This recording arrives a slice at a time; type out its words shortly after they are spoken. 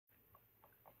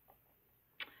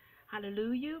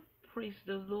Hallelujah. Praise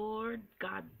the Lord.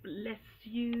 God bless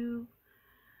you.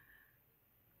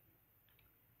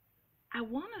 I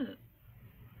want to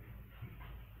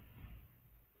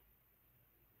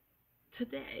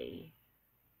today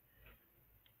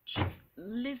just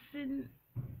listen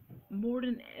more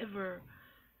than ever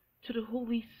to the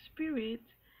Holy Spirit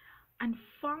and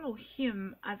follow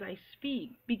Him as I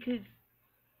speak because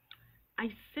I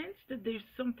sense that there's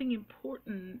something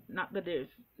important, not that there's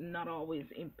not always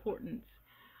importance,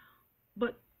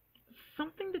 but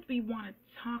something that we want to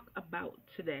talk about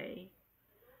today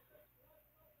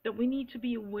that we need to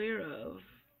be aware of.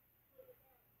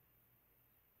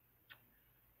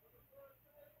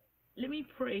 Let me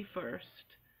pray first.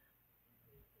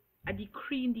 I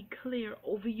decree and declare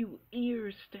over you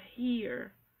ears to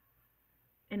hear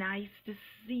and eyes to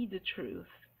see the truth.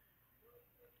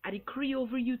 I decree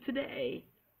over you today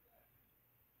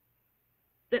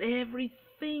that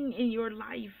everything in your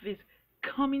life is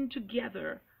coming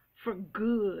together for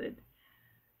good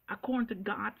according to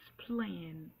God's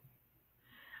plan.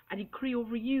 I decree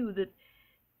over you that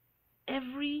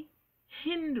every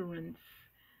hindrance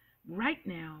right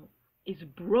now is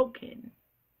broken,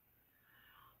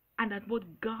 and that what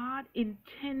God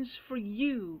intends for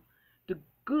you, the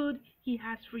good He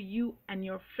has for you and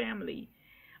your family,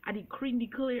 I decree and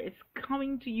declare it's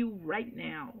coming to you right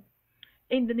now.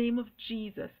 In the name of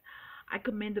Jesus, I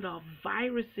command that all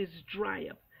viruses dry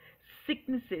up,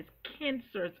 sicknesses,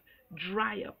 cancers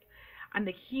dry up, and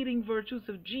the healing virtues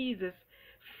of Jesus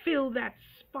fill that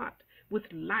spot with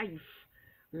life.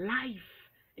 Life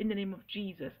in the name of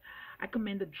Jesus. I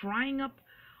command the drying up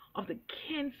of the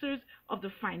cancers of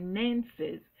the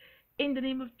finances in the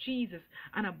name of Jesus,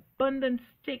 and abundance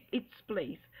take its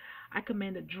place. I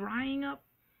command the drying up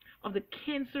of the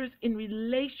cancers in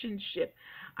relationship,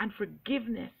 and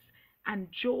forgiveness and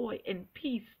joy and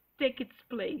peace take its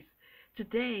place.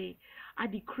 Today, I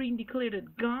decree and declare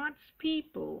that God's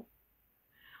people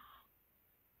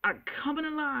are coming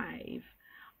alive,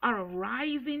 are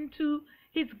arising to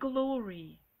His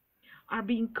glory, are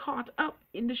being caught up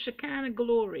in the Shekinah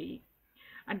glory.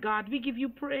 And God, we give you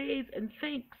praise and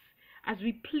thanks as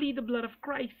we plead the blood of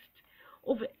Christ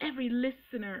over every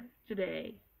listener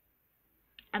today.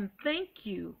 And thank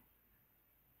you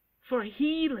for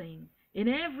healing in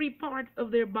every part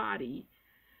of their body,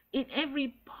 in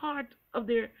every part of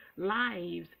their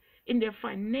lives, in their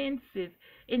finances,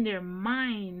 in their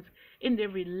minds, in their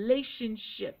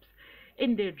relationships,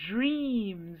 in their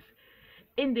dreams,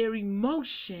 in their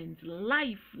emotions,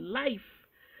 life,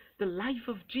 the life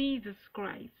of Jesus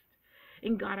Christ.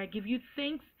 And God, I give you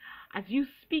thanks as you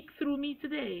speak through me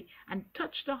today and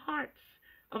touch the hearts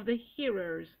of the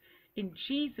hearers in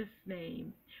Jesus'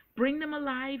 name. Bring them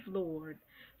alive, Lord,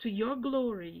 to your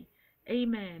glory.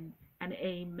 Amen and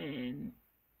amen.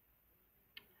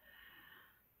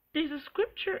 There's a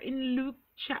scripture in Luke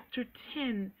chapter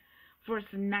 10, verse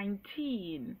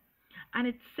 19, and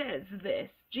it says this.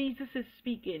 Jesus is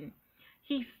speaking.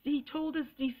 He told his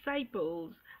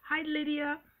disciples, hi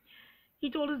Lydia,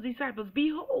 he told his disciples,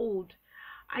 behold,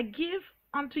 I give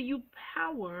unto you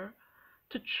power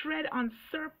to tread on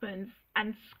serpents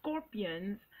and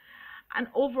scorpions and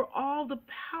over all the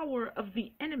power of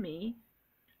the enemy,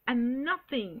 and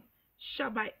nothing shall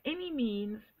by any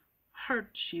means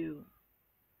hurt you.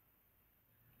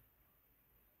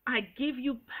 I give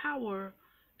you power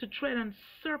to tread on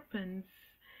serpents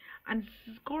and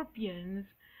scorpions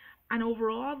and over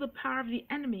all the power of the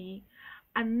enemy,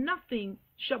 and nothing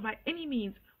shall by any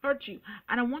means hurt you.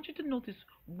 And I want you to notice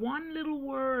one little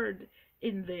word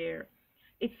in there.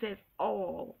 It says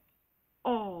all,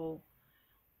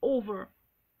 over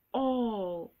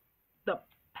all the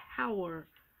power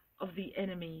of the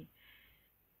enemy.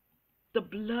 The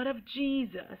blood of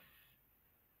Jesus.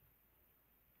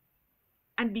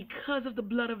 And because of the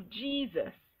blood of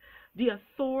Jesus, the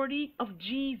authority of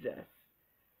Jesus,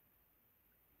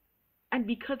 and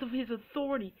because of his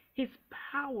authority, his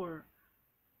power,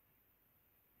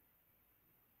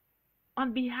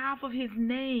 on behalf of his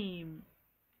name,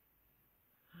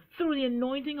 through the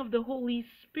anointing of the Holy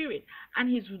Spirit and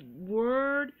his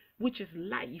word, which is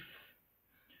life,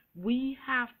 we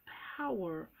have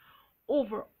power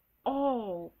over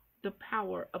all the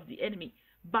power of the enemy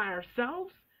by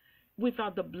ourselves,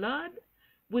 without the blood,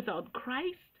 without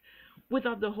Christ,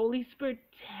 without the Holy Spirit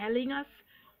telling us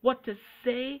what to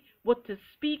say, what to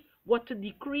speak, what to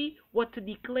decree, what to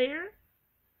declare.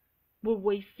 We're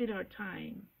wasting our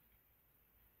time.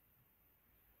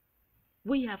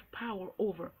 We have power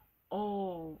over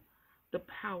all the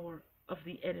power of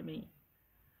the enemy.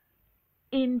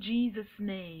 In Jesus'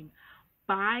 name,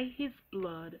 by his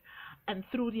blood, and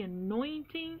through the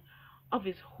anointing of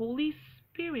His Holy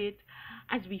Spirit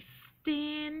as we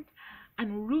stand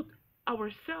and root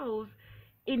ourselves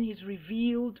in His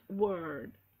revealed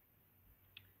word.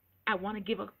 I want to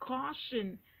give a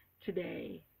caution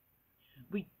today.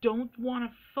 We don't want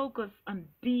to focus on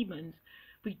demons.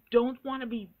 We don't want to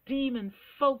be demon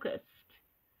focused.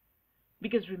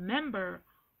 Because remember,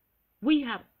 we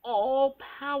have all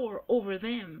power over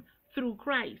them through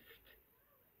Christ.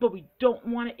 But we don't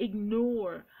want to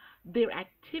ignore their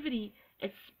activity,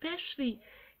 especially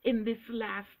in this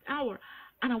last hour.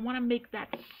 And I want to make that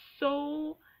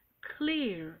so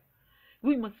clear.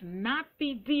 We must not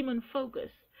be demon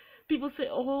focused. People say,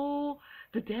 oh,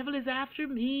 the devil is after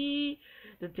me.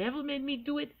 The devil made me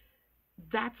do it.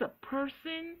 That's a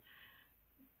person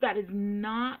that is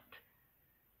not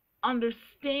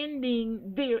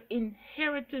understanding their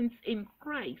inheritance in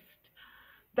Christ.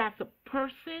 That's a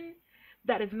person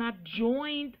that is not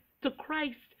joined to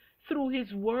Christ through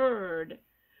His word.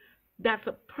 That's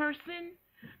a person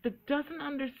that doesn't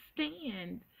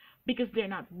understand because they're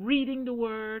not reading the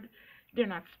word. They're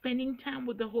not spending time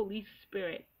with the Holy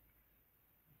Spirit.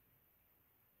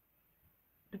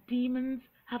 The demons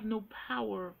have no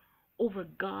power over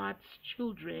God's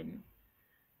children.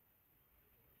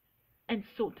 And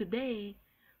so today,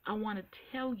 I want to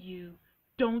tell you,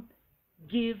 don't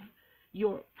give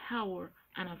your power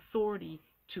and authority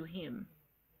to him.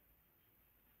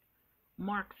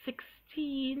 Mark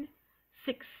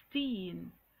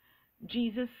 16:16,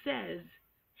 Jesus says,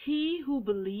 "He who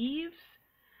believes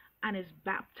and is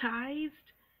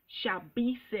baptized shall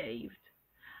be saved,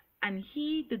 and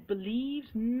he that believes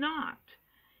not,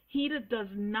 he that does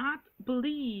not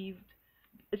believe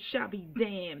shall be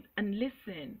damned." And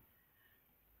listen,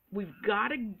 we've got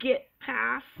to get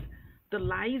past the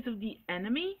lies of the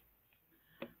enemy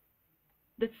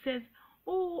that says,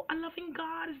 oh, a loving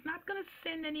God is not going to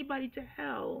send anybody to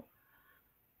hell.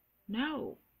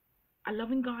 No, a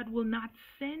loving God will not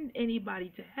send anybody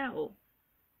to hell.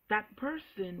 That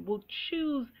person will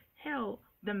choose hell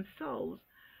themselves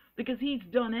because he's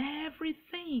done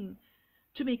everything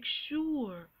to make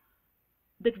sure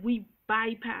that we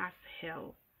bypass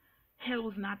hell. Hell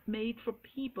was not made for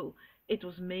people. It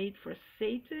was made for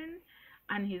Satan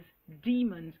and his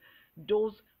demons,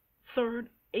 those third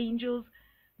angels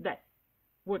that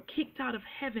were kicked out of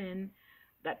heaven,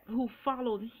 who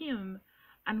followed him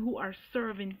and who are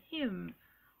serving him,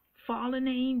 fallen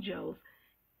angels.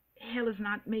 Hell is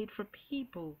not made for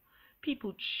people.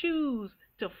 People choose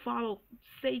to follow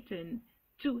Satan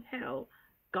to hell.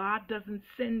 God doesn't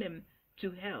send them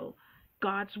to hell.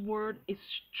 God's word is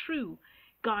true.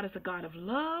 God is a God of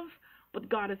love, but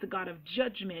God is a God of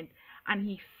judgment. And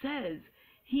he says,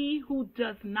 he who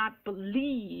does not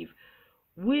believe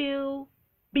will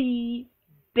be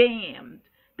damned.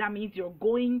 That means you're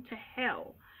going to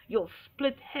hell. You'll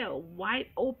split hell wide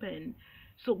open.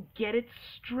 So get it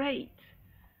straight.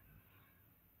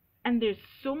 And there's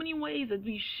so many ways that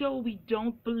we show we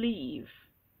don't believe.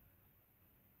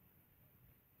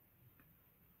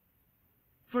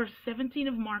 Verse 17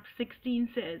 of Mark 16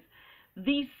 says,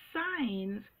 "These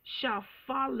signs shall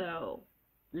follow."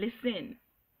 Listen,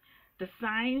 the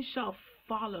signs shall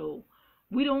follow.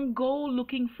 We don't go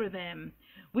looking for them.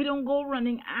 We don't go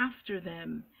running after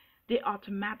them. They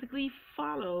automatically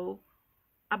follow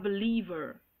a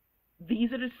believer.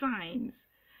 These are the signs.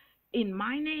 "In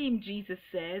my name," Jesus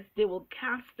says, "they will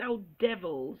cast out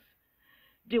devils.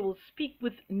 They will speak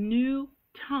with new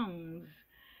tongues.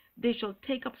 They shall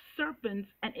take up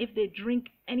serpents, and if they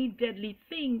drink any deadly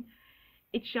thing,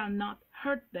 it shall not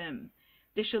hurt them.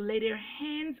 They shall lay their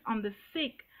hands on the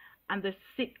sick, and the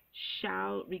sick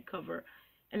shall recover."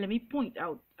 And let me point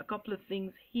out a couple of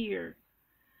things here.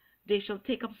 They shall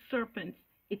take up serpents.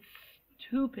 It's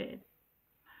stupid.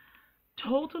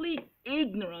 Totally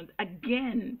ignorant.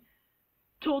 Again,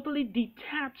 totally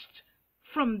detached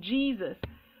from Jesus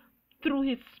through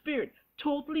his Spirit.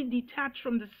 Totally detached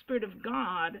from the Spirit of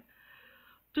God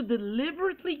to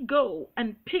deliberately go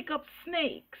and pick up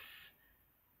snakes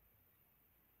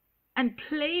and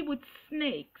play with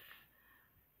snakes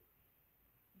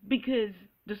because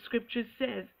the scripture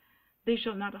says they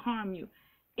shall not harm you.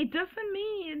 It doesn't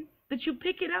mean that you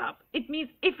pick it up. It means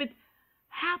if it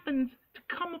happens to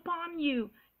come upon you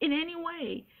in any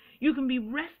way, you can be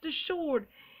rest assured.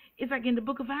 It's like in the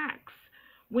book of Acts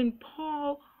when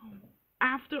Paul,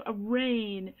 after a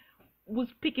rain, was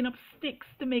picking up sticks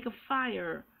to make a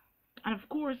fire. And of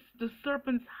course, the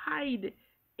serpents hide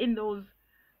in those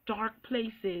dark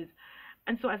places.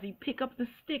 And so as he picked up the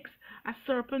sticks, a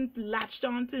serpent latched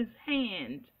onto his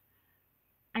hand.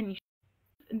 And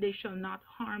they shall not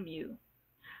harm you.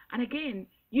 And again,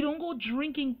 you don't go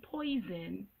drinking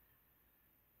poison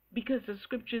because the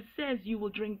scripture says you will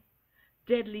drink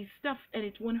deadly stuff and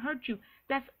it won't hurt you.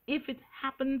 That's if it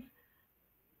happens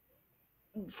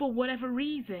for whatever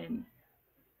reason.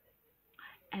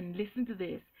 And listen to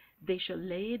this: they shall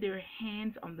lay their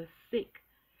hands on the sick,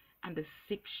 and the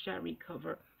sick shall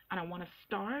recover. And I want to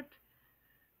start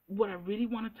what I really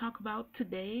want to talk about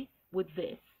today with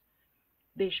this: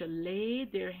 they shall lay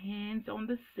their hands on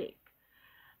the sick,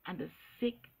 and the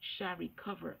sick shall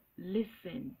recover.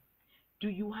 Listen, do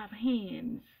you have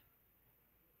hands?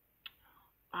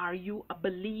 Are you a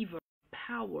believer?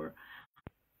 Power.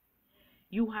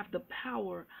 You have the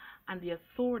power and the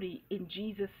authority in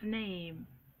Jesus' name,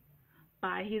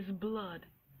 by his blood,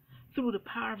 through the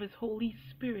power of his Holy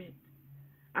Spirit,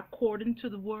 according to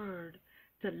the word,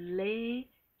 to lay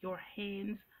your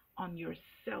hands on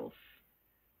yourself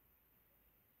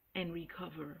and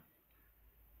recover.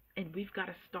 And we've got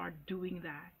to start doing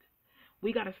that.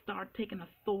 We got to start taking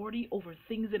authority over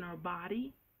things in our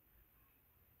body.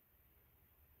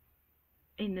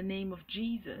 In the name of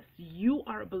Jesus. You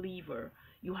are a believer.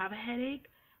 You have a headache?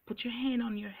 Put your hand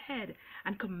on your head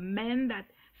and command that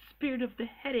spirit of the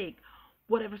headache,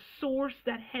 whatever source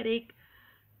that headache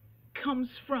comes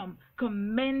from,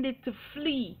 command it to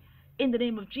flee in the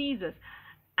name of Jesus,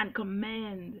 and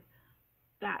command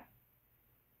that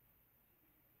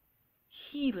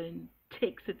healing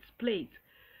takes its place,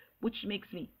 which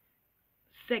makes me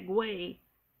segue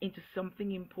into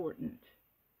something important.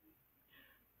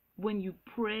 When you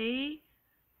pray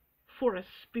for a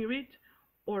spirit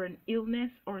or an illness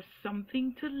or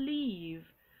something to leave,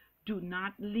 do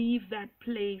not leave that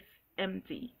place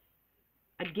empty.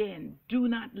 Again, do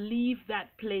not leave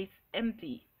that place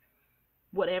empty.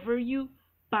 Whatever you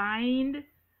bind,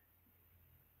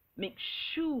 make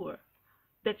sure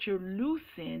that you're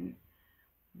loosing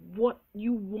what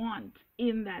you want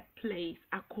in that place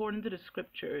according to the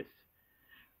scriptures.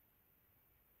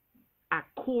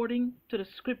 According to the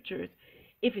scriptures.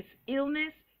 If it's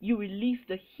illness, you release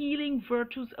the healing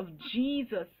virtues of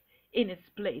Jesus in its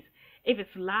place. If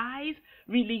it's lies,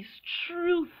 release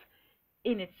truth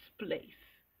in its place.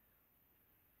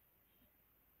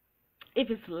 If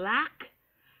it's lack,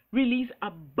 release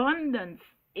abundance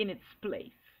in its place.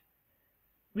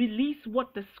 Release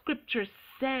what the scripture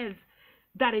says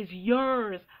that is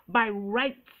yours by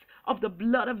rights of the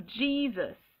blood of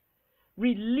Jesus.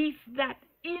 Release that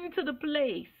into the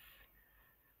place.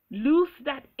 Loose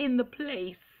that in the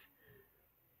place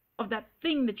of that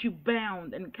thing that you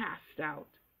bound and cast out.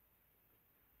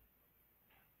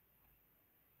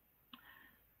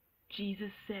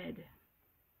 Jesus said,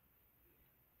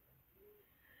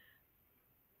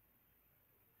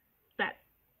 that,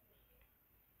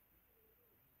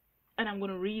 and I'm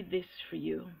going to read this for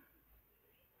you.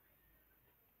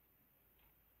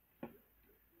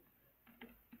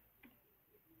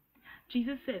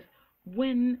 Jesus says,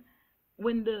 when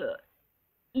the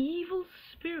evil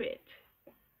spirit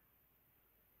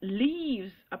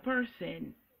leaves a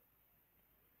person,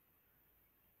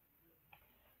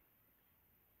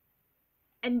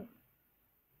 and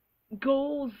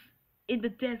goes in the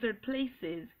desert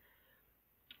places,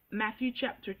 Matthew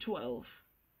chapter 12.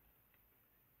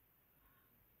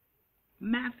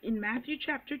 In Matthew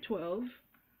chapter 12,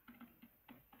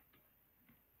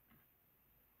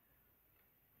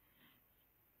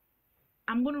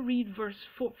 I'm going to read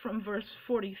from verse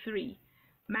 43.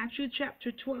 Matthew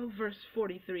chapter 12, verse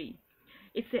 43.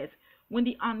 It says, when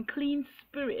the unclean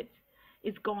spirit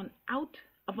is gone out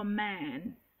of a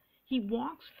man, he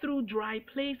walks through dry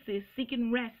places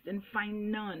seeking rest and find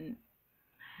none.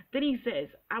 Then he says,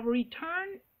 I will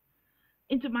return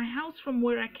into my house from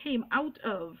where I came out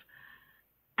of.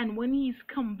 And when he's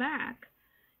come back,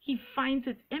 he finds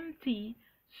it empty,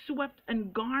 swept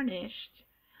and garnished.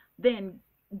 Then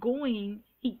going,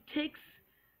 he takes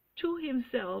to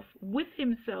himself, with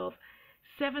himself,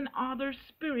 7 other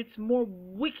spirits more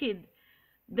wicked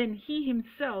than he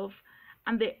himself,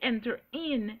 and they enter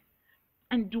in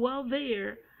and dwell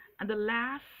there, and the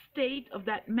last state of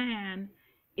that man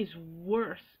is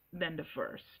worse than the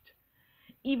first.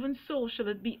 Even so shall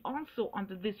it be also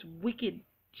unto this wicked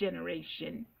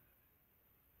generation.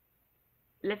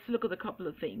 Let's look at a couple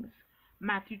of things.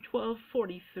 Matthew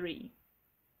 12:43.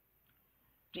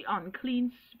 The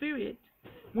unclean spirit,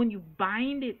 when you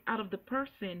bind it out of the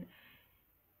person,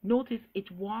 notice it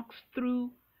walks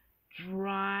through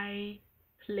dry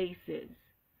places.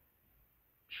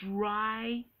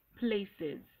 Dry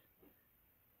places.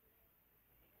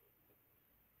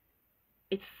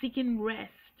 It's seeking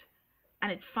rest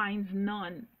and it finds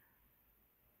none.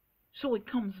 So it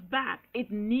comes back.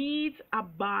 It needs a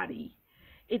body.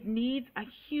 It needs a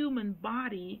human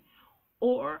body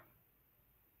or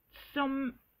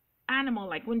some animal,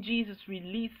 like when Jesus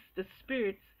released the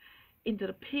spirits into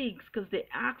the pigs, because they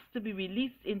asked to be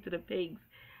released into the pigs,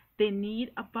 they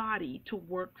need a body to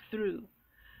work through.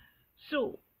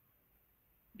 So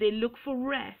they look for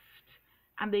rest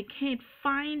and they can't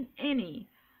find any.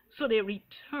 So they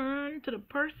return to the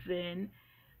person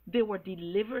they were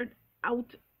delivered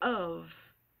out of.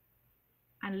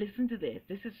 And listen to this.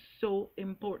 This is so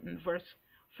important. Verse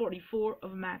 44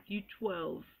 of Matthew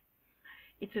 12.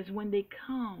 It says, when they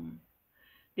come,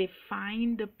 they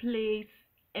find the place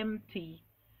empty,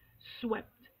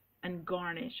 swept and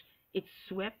garnished. It's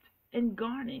swept and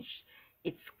garnished.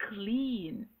 It's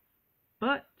clean,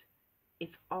 but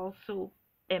it's also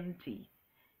empty.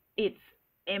 It's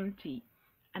empty.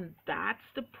 And that's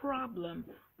the problem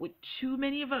with too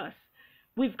many of us.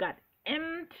 We've got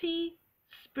empty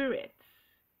spirits.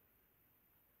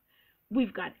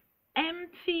 We've got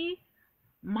empty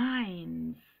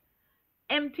minds,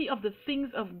 empty of the things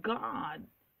of God.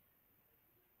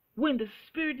 When the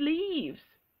spirit leaves,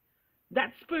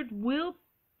 that spirit will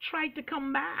try to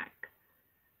come back.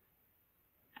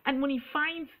 And when he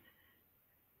finds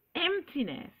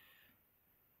emptiness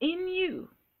in you,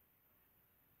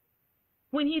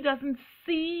 when he doesn't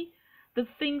see the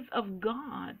things of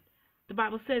God, the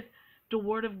Bible says the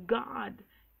word of God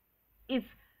is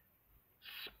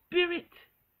spirit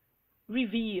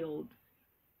revealed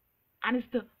and is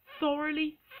to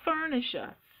thoroughly furnish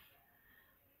us.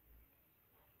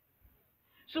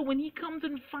 So when he comes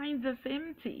and finds us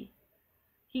empty,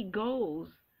 he goes.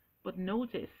 But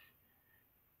notice,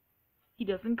 he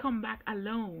doesn't come back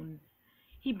alone.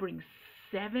 He brings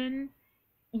 7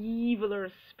 eviler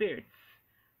spirits.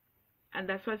 And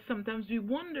that's why sometimes we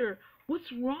wonder, what's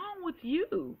wrong with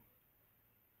you?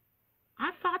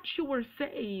 I thought you were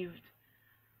saved,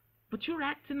 but you're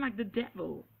acting like the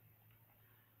devil.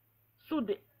 So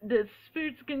the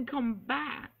spirits can come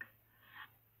back.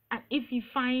 And if he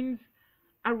finds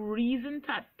a reason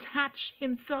to attach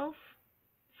himself,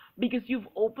 because you've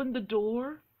opened the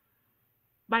door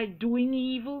by doing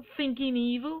evil, thinking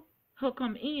evil, he'll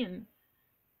come in.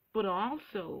 But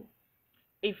also,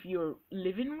 if you're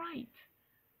living right,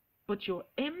 but you're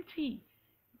empty,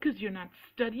 because you're not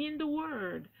studying the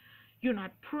word, you're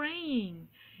not praying,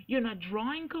 you're not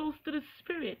drawing close to the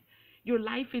Spirit, your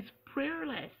life is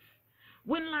prayerless.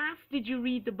 When last did you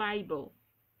read the Bible?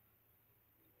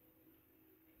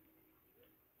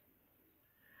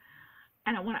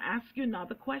 And I want to ask you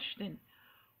another question.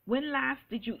 When last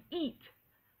did you eat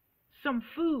some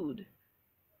food?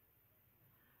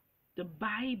 The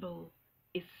Bible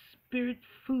is spirit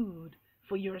food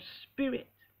for your spirit.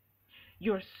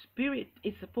 Your spirit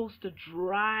is supposed to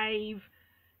drive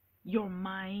your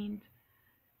mind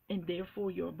and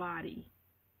therefore your body.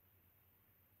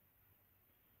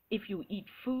 If you eat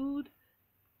food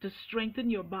to strengthen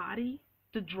your body,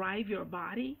 to drive your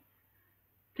body,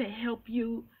 to help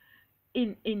you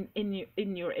in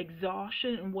your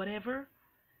exhaustion and whatever,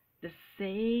 the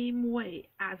same way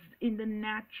as in the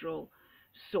natural,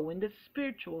 so in the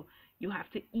spiritual, you have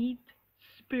to eat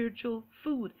spiritual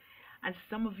food. And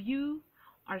some of you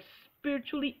are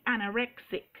spiritually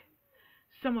anorexic.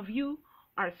 Some of you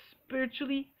are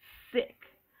spiritually sick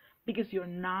because you're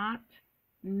not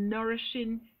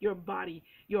nourishing your body.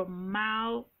 You're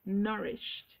malnourished.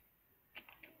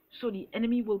 So the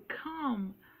enemy will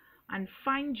come and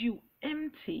find you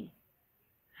empty.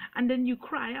 And then you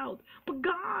cry out, but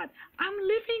God, I'm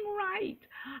living right.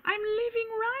 I'm living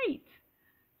right.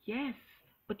 Yes,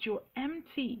 but you're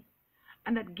empty.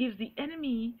 And that gives the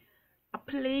enemy a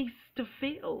place to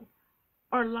fill.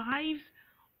 Our lives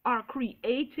are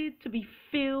created to be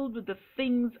filled with the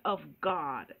things of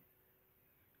God.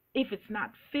 If it's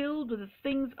not filled with the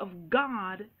things of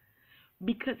God,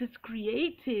 because it's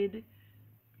created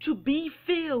to be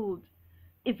filled,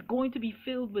 it's going to be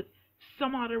filled with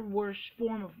some other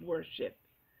form of worship.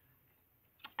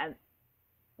 And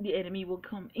the enemy will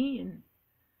come in.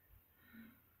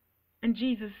 And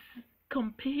Jesus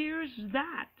compares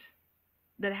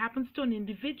that happens to an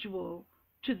individual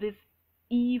to this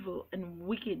evil and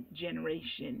wicked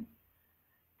generation.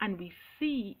 And we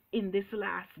see in this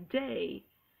last day,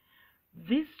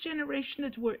 this generation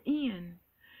that we're in,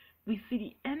 we see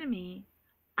the enemy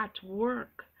at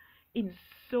work in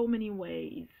so many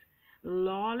ways.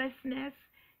 Lawlessness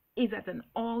is at an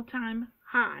all-time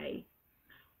high.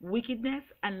 Wickedness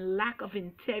and lack of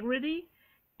integrity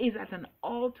is at an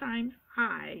all-time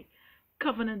high.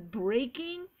 Covenant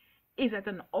breaking is at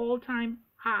an all-time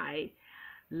high.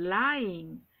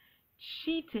 Lying,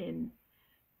 cheating,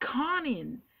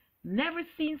 conning, never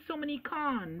seen so many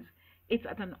cons. It's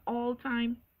at an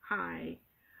all-time high.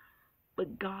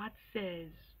 But God says,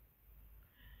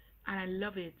 And I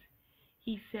love it.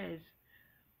 He says,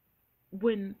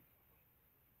 when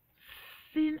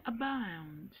sin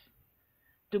abounds,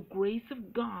 the grace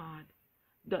of God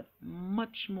doth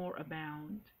much more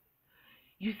abound.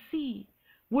 You see,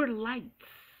 we're lights,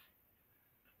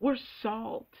 we're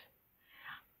salt,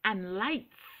 and lights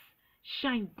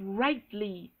shine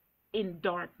brightly in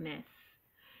darkness.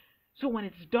 So when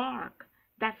it's dark,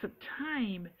 that's a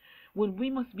time when we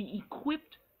must be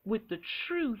equipped with the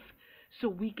truth so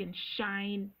we can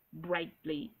shine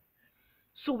brightly,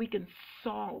 so we can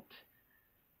salt.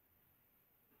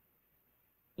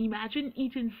 Imagine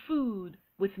eating food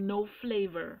with no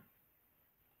flavor.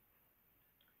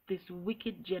 This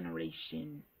wicked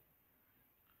generation.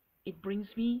 It brings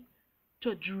me to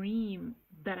a dream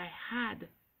that I had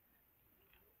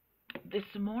this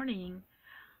morning.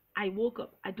 I woke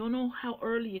up. I don't know how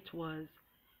early it was,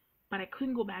 but I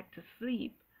couldn't go back to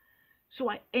sleep. So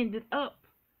I ended up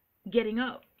getting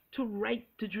up to write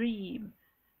the dream.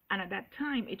 And at that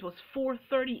time, it was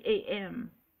 4:30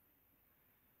 a.m.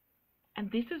 And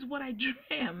this is what I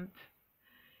dreamt.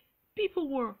 People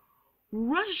were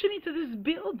rushing into this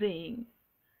building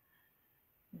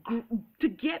to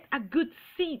get a good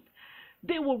seat.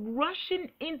 They were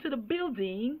rushing into the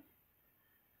building,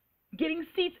 getting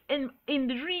seats. And in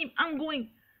the dream, I'm going,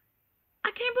 I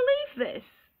can't believe this.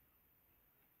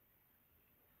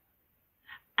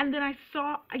 And then I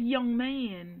saw a young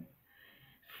man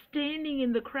standing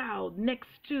in the crowd next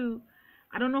to,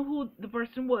 I don't know who the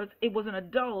person was. It was an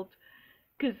adult,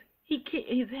 because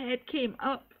his head came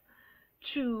up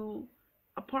to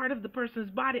a part of the person's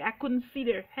body. I couldn't see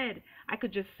their head. I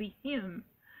could just see him.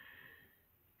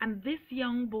 And this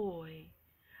young boy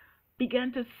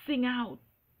began to sing out.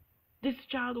 This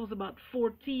child was about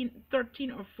 13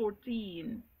 or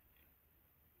 14.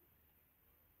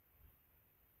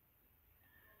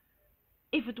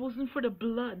 If it wasn't for the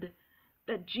blood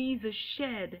that Jesus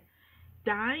shed,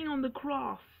 dying on the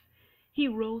cross, he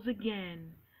rose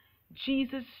again.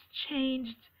 Jesus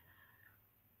changed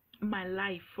my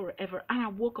life forever. And I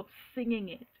woke up singing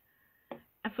it.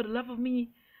 And for the love of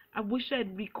me, I wish I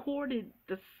had recorded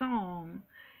the song.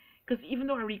 Because even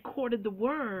though I recorded the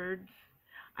words,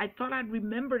 I thought I'd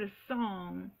remember the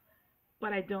song,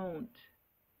 but I don't.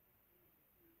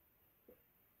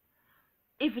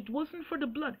 If it wasn't for the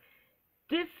blood,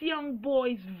 this young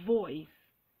boy's voice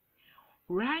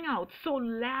rang out so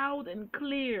loud and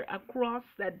clear across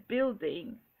that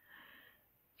building,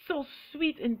 so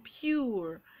sweet and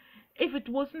pure. If it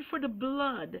wasn't for the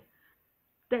blood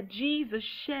that Jesus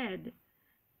shed,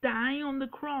 dying on the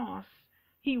cross,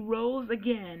 he rose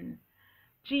again.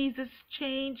 Jesus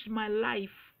changed my life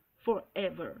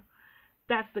forever.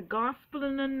 That's the gospel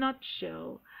in a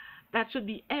nutshell. That should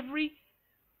be every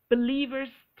believer's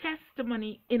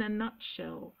testimony in a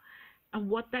nutshell. And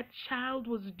what that child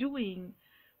was doing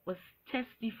was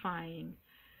testifying.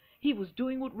 He was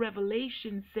doing what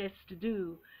Revelation says to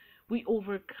do. We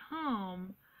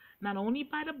overcome not only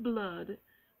by the blood,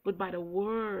 but by the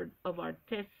word of our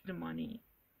testimony.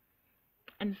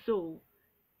 And so,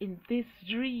 in this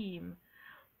dream,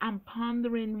 I'm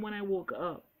pondering when I woke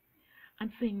up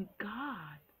and saying,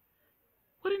 God,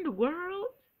 what in the world?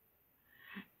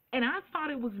 And I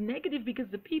thought it was negative because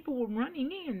the people were running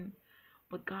in.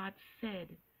 But God said,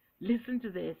 listen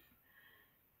to this.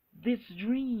 This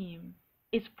dream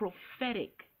is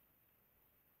prophetic.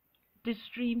 This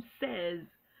dream says,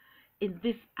 in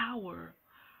this hour,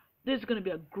 there's going to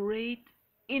be a great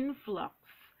influx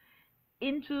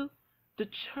into the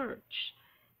church,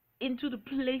 into the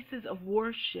places of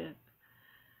worship.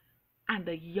 And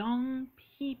the young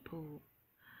people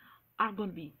are going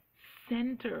to be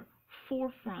center,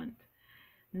 forefront,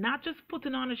 not just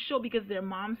putting on a show because their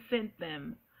mom sent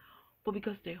them, but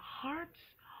because their hearts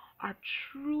are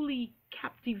truly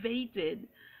captivated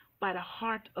by the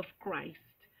heart of Christ.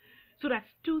 So that's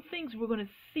two things we're going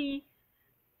to see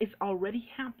is already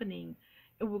happening,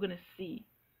 and we're going to see.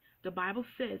 The Bible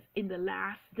says in the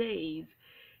last days,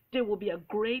 there will be a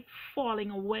great falling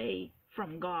away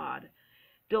from God.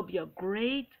 There'll be a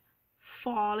great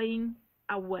falling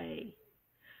away.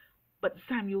 But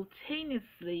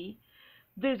simultaneously,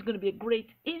 there's going to be a great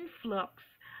influx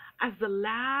as the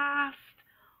last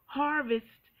harvest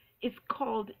is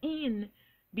called in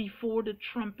before the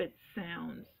trumpet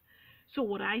sounds. So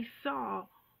what I saw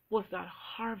was that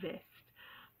harvest.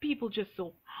 People just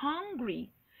so hungry,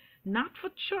 not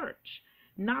for church,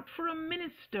 not for a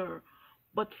minister,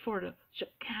 but for the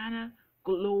Shekinah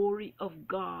glory of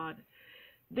God.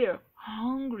 They're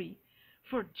hungry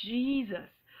for Jesus,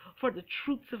 for the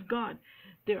truths of God.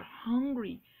 They're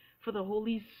hungry for the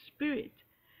Holy Spirit.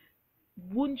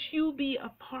 Wouldn't you be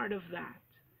a part of that?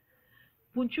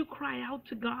 Won't you cry out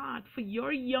to God for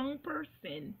your young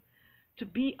person to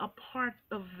be a part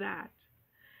of that,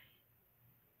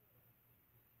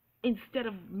 instead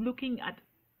of looking at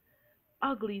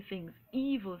ugly things,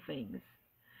 evil things,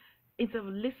 instead of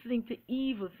listening to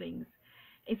evil things,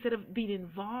 instead of being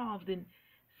involved in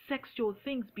sexual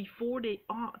things before they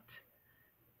ought?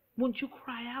 Won't you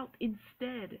cry out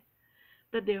instead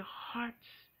that their hearts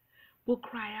will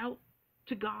cry out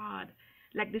to God,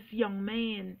 like this young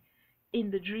man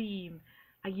in the dream,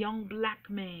 a young black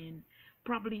man,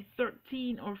 probably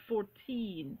 13 or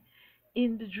 14,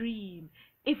 in the dream.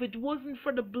 If it wasn't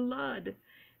for the blood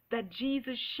that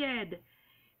Jesus shed,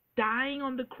 dying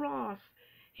on the cross,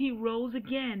 he rose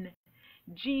again.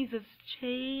 Jesus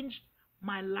changed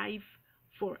my life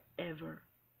forever.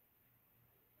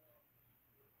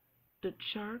 The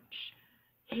church,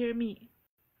 hear me,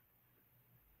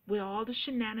 with all the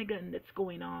shenanigan that's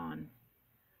going on,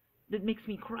 that makes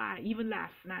me cry, even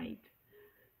last night,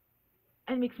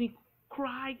 and makes me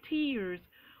cry tears,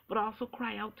 but also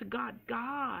cry out to God.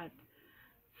 God,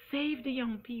 save the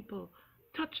young people,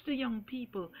 touch the young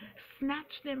people,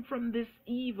 snatch them from this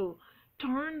evil,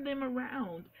 turn them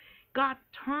around. God,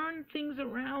 turn things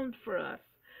around for us,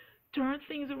 turn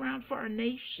things around for our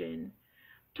nation,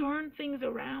 turn things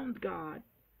around, God.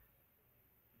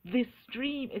 This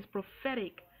dream is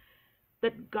prophetic,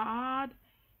 that God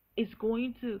is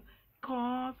going to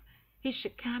cause his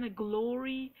Shekinah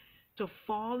glory to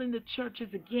fall in the churches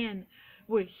again,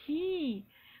 where the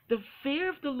fear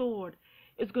of the Lord,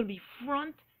 is going to be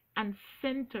front and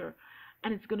center,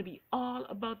 and it's going to be all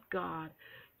about God,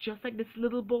 just like this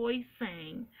little boy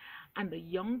sang, and the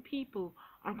young people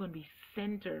are going to be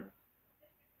center.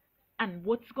 And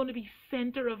what's going to be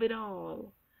center of it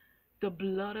all? The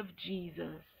blood of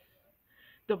Jesus.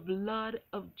 The blood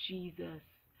of Jesus.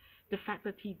 The fact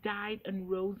that he died and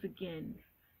rose again.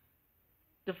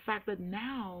 The fact that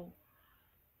now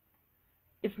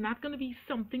it's not going to be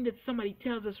something that somebody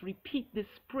tells us, repeat this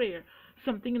prayer,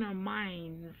 something in our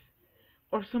minds,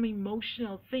 or some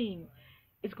emotional thing.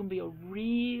 It's going to be a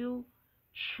real,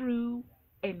 true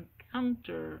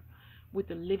encounter with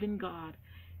the living God.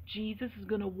 Jesus is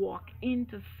going to walk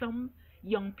into some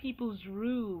young people's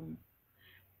room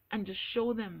and just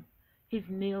show them his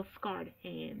nail-scarred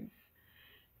hands.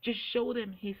 Just show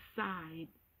them his side.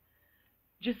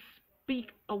 Just speak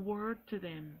a word to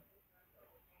them.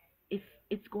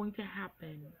 It's going to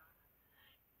happen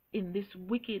in this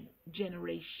wicked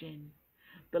generation.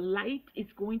 The light is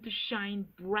going to shine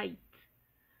bright,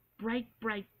 bright,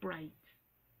 bright, bright.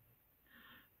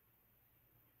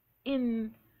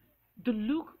 In the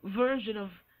Luke version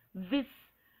of this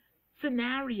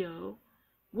scenario,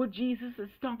 where Jesus is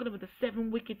talking about the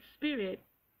seven wicked spirits,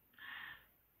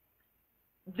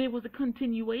 there was a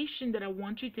continuation that I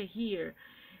want you to hear.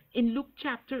 In Luke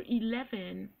chapter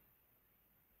 11,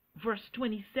 verse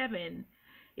 27,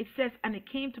 it says, "And it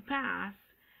came to pass,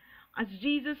 as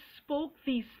Jesus spoke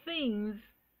these things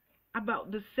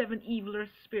about the seven eviler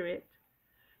spirits,"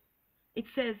 it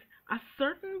says, "a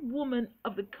certain woman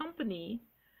of the company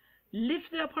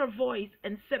lifted up her voice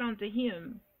and said unto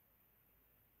him,"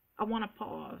 I want to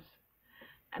pause.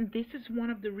 And this is one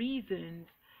of the reasons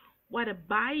why the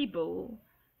Bible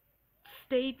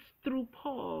states through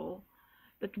Paul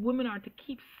that women are to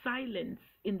keep silence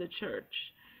in the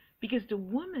church. Because the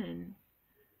women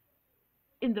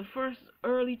in the first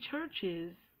early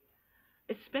churches,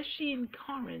 especially in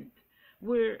Corinth,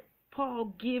 where Paul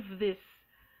gave this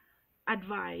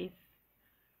advice,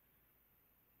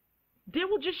 they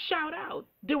will just shout out.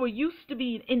 There were used to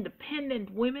be independent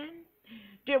women.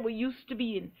 There were used to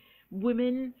be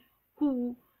women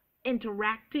who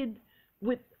interacted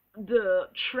with the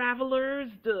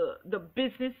travelers, the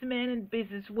businessmen and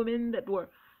businesswomen that were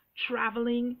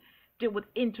traveling. They would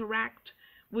interact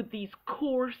with these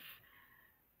coarse,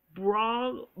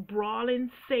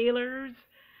 brawling sailors.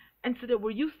 And so they were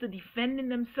used to defending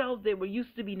themselves. They were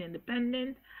used to being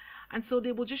independent. And so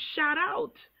they would just shout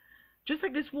out, just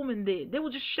like this woman did. They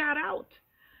will just shout out.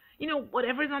 You know,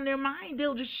 whatever's on their mind,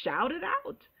 they'll just shout it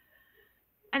out.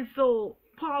 And so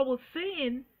Paul was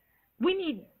saying, we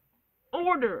need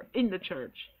order in the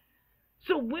church.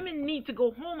 So women need to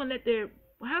go home and let their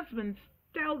husbands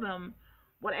tell them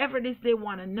whatever it is they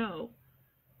want to know.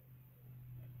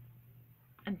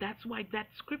 And that's why that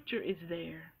scripture is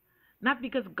there. Not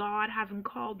because God hasn't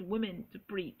called women to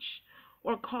preach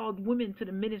or called women to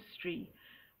the ministry,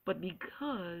 but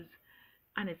because,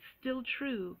 and it's still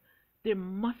true, there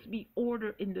must be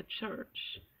order in the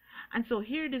church. And so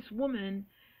here this woman,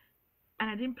 and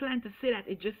I didn't plan to say that,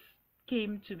 it just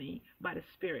came to me by the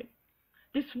Spirit.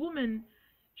 This woman,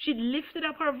 she lifted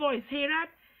up her voice. Hear that?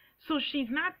 So she's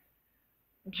not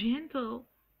gentle,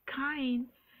 kind.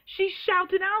 She's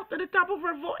shouting out at the top of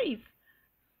her voice.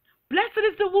 Blessed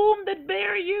is the womb that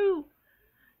bare you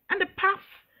and the puffs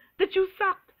that you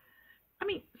sucked. I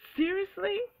mean,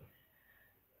 seriously?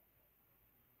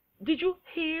 Did you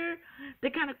hear the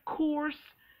kind of coarse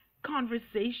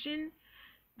conversation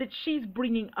that she's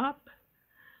bringing up?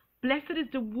 Blessed is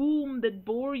the womb that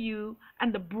bore you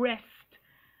and the breast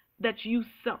that you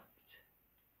sucked.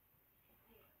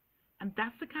 And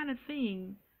that's the kind of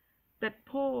thing that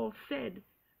Paul said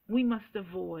we must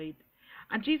avoid.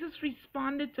 And Jesus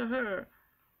responded to her,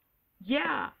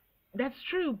 yeah, that's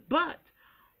true, but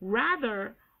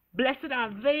rather, blessed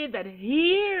are they that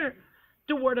hear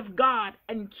the word of God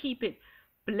and keep it.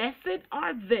 Blessed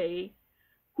are they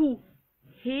who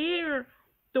hear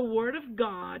the word of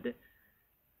God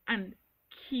and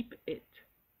keep it.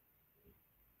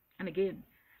 And again,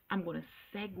 I'm going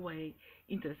to segue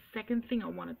into the second thing I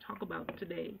want to talk about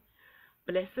today.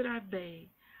 Blessed are they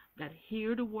that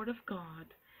hear the word of God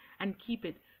and keep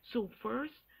it. So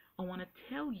first, I want to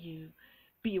tell you,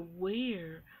 be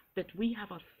aware that we have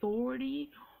authority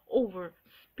over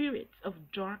spirits of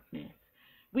darkness.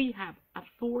 We have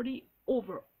authority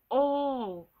over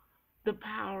all the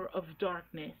power of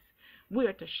darkness. We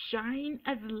are to shine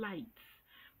as lights,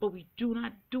 but we do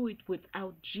not do it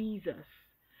without Jesus.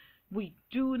 We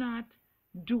do not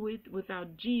do it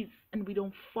without Jesus, and we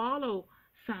don't follow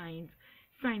signs.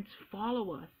 Signs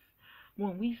follow us.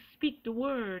 When we speak the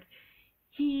word,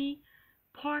 he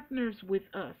partners with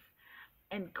us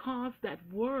and cause that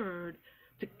word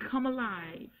to come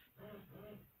alive.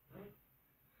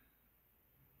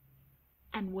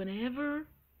 And whenever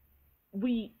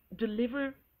we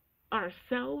deliver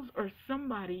ourselves or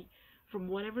somebody from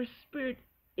whatever spirit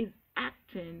is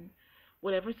acting,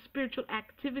 whatever spiritual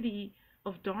activity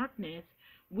of darkness,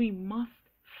 we must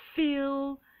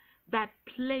fill that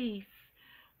place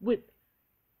with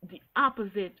the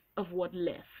opposite of what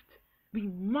left. We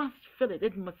must fill it.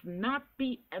 It must not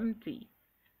be empty.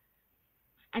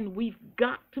 And we've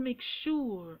got to make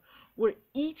sure we're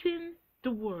eating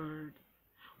the word,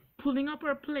 pulling up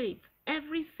our plates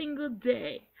every single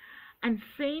day and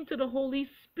saying to the Holy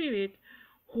Spirit,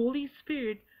 Holy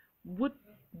Spirit, what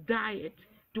diet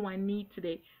do I need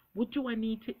today? What do I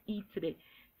need to eat today?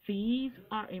 These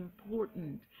are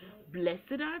important.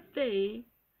 Blessed are they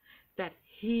that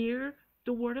hear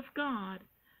the word of God,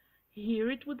 hear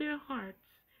it with their hearts,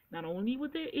 not only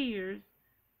with their ears.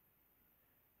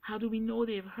 How do we know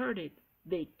they've heard it?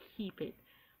 They keep it.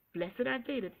 Blessed are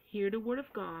they that hear the word of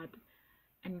God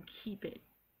and keep it.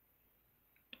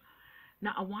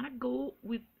 Now I want to go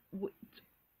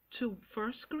to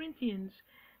 1 Corinthians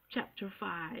chapter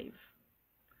 5.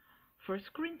 1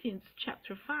 Corinthians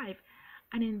chapter 5.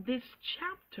 And in this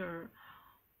chapter,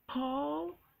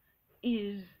 Paul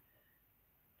is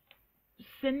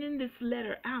sending this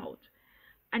letter out.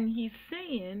 And he's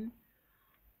saying,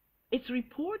 it's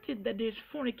reported that there's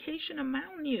fornication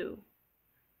among you.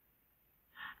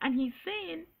 And he's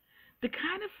saying, the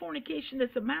kind of fornication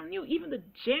that's among you, even the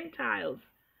Gentiles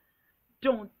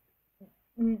don't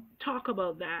talk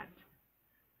about that.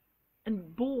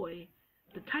 And boy,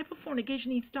 the type of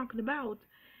fornication he's talking about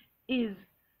is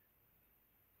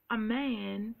a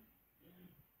man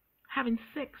having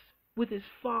sex with his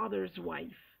father's wife,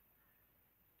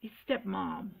 his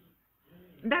stepmom.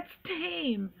 That's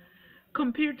tame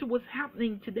compared to what's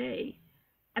happening today.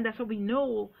 And that's how we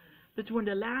know that we're in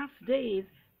the last days,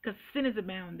 because sin is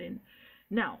abounding.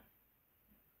 Now,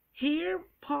 here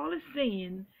Paul is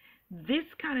saying this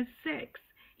kind of sex,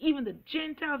 even the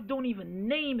Gentiles don't even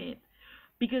name it,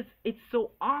 because it's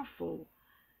so awful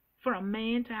for a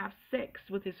man to have sex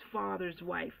with his father's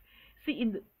wife.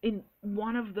 See, in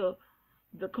one of the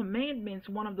commandments,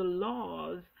 one of the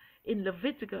laws in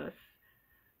Leviticus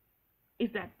is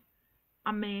that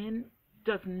a man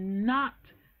does not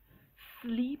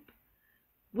sleep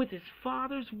with his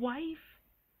father's wife,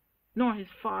 nor his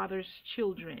father's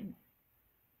children,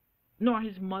 nor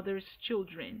his mother's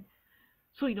children.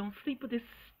 So he don't sleep with his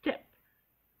step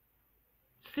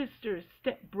sisters,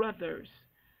 step brothers.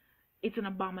 It's an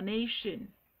abomination.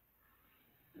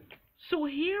 So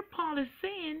here Paul is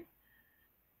saying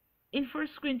in 1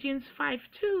 Corinthians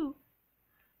 5:2,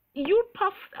 you're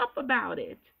puffed up about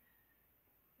it.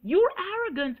 You're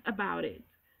arrogant about it.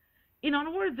 In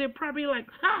other words, they're probably like,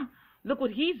 look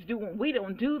what he's doing. We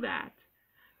don't do that.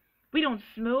 We don't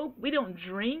smoke. We don't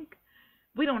drink.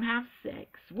 We don't have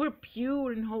sex. We're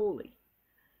pure and holy.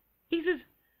 He says,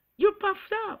 you're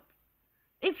puffed up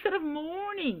instead of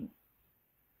mourning,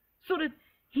 so that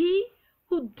he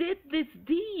who did this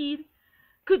deed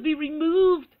could be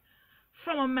removed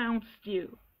from amongst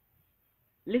you.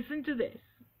 Listen to this.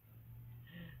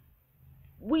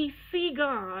 We see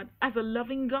God as a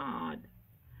loving God.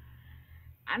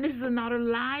 And this is another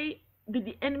lie that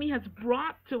the enemy has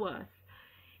brought to us.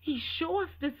 He showed us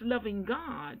this loving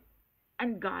God,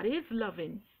 and God is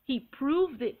loving. He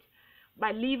proved it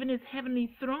by leaving his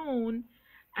heavenly throne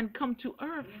and come to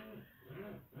earth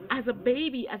as a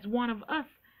baby, as one of us,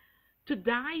 to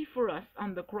die for us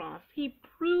on the cross. He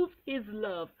proved his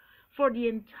love for the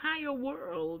entire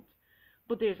world.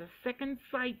 But there's a second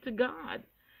side to God.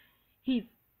 He's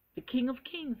the King of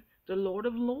Kings, the Lord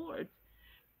of Lords.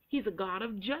 He's a God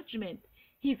of judgment.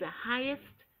 He's the highest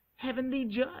heavenly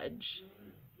judge.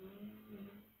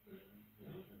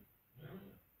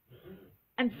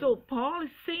 And so Paul is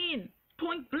saying,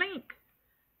 point blank,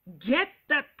 get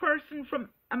that person from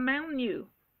among you.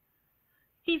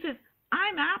 He says,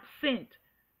 I'm absent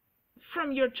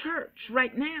from your church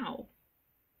right now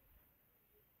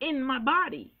in my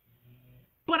body,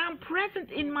 but I'm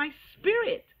present in my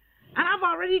spirit, and I've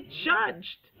already judged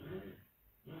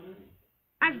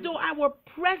as though I were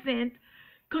present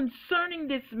concerning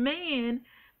this man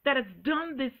that has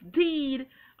done this deed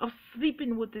of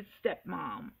sleeping with his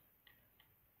stepmom.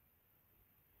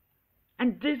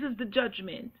 And this is the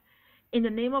judgment. In the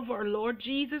name of our Lord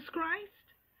Jesus Christ,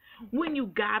 when you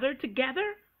gather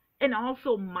together, and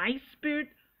also my spirit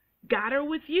gather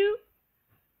with you,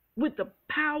 with the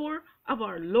power of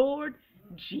our Lord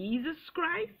Jesus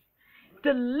Christ,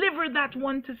 deliver that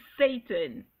one to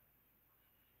Satan,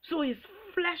 so his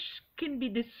flesh can be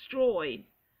destroyed,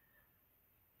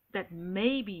 that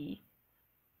maybe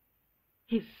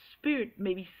his spirit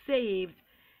may be saved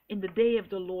in the day of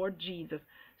the Lord Jesus.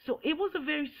 So it was a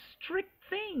very strict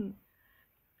thing.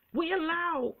 We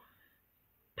allow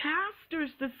pastors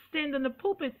to stand in the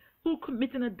pulpit who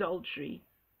commit an adultery,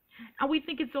 and we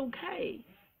think it's okay,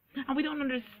 and we don't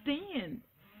understand.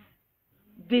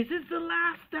 This is the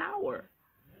last hour.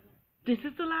 This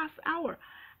is the last hour.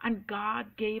 And God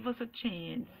gave us a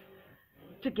chance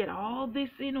to get all this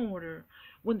in order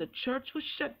when the church was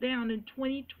shut down in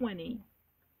 2020.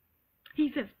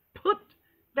 He says, put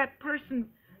that person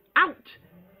out.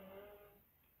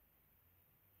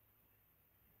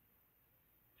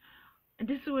 And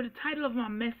this is where the title of my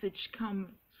message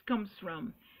comes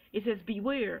from. It says,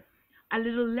 beware, a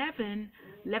little leaven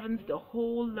leavens the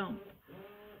whole lump.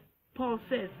 Paul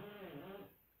says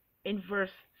in verse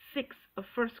 6 of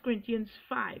 1 Corinthians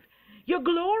 5, your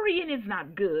glorying is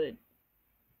not good.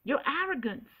 Your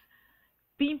arrogance,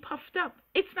 being puffed up,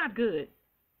 it's not good.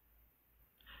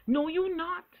 Know you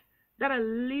not that a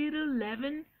little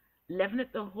leaven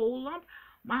leaveneth the whole lump?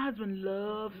 My husband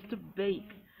loves to bake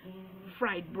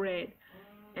fried bread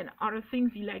and other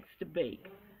things he likes to bake.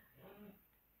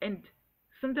 And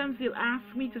sometimes he'll ask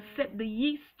me to set the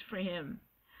yeast for him.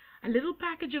 A little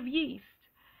package of yeast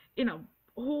in a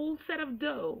whole set of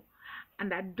dough,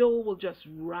 and that dough will just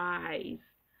rise.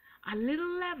 A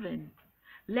little leaven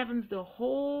leavens the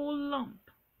whole lump.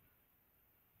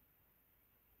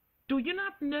 Do you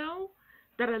not know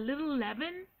that a little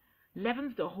leaven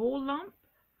leavens the whole lump?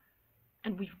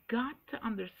 And we've got to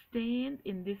understand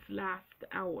in this last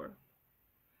hour,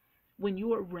 when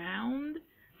you're around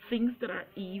things that are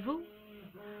evil,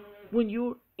 when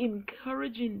you're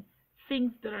encouraging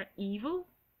things that are evil,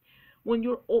 when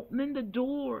you're opening the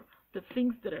door to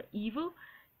things that are evil,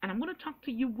 and I'm going to talk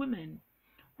to you women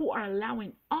who are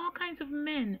allowing all kinds of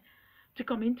men to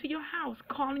come into your house,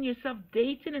 calling yourself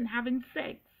dating and having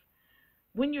sex.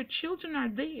 When your children are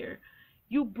there,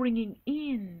 you're bringing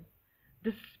in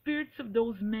the spirits of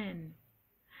those men,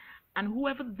 and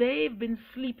whoever they've been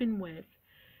sleeping with,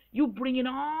 you bringing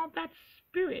all that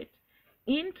spirit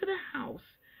into the house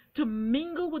to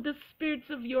mingle with the spirits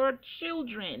of your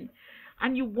children.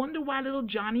 And you wonder why little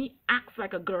Johnny acts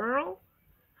like a girl,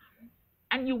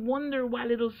 and you wonder why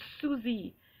little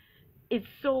Susie is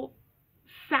so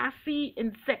sassy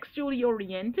and sexually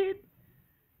oriented.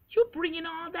 You're bringing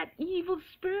all that evil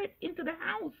spirit into the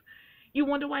house. You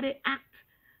wonder why they act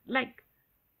like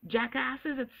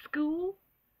jackasses at school.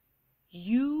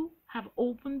 You have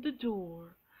opened the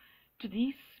door to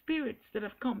these spirits that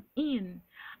have come in,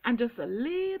 and just a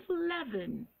little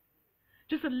leaven,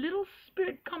 just a little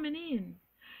spirit coming in,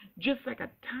 just like a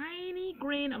tiny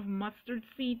grain of mustard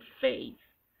seed faith,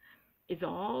 is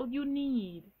all you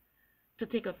need to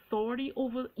take authority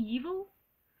over evil.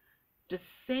 The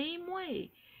same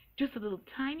way, just a little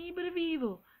tiny bit of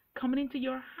evil coming into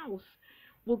your house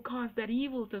will cause that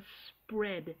evil to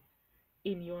spread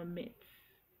in your midst.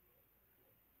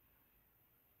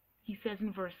 He says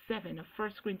in verse 7 of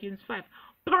 1 Corinthians 5,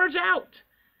 purge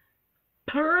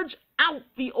out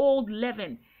the old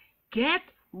leaven. Get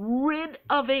rid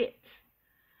of it.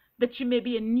 that you may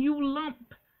be a new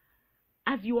lump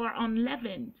as you are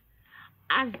unleavened.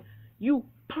 As you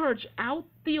purge out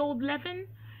the old leaven,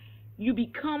 you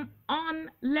become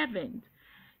unleavened.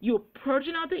 You're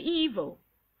purging out the evil.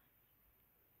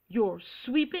 You're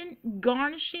sweeping,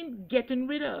 garnishing, getting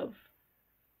rid of.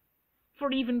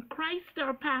 For even Christ,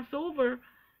 our Passover,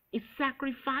 is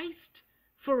sacrificed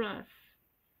for us.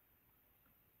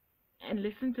 And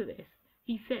listen to this.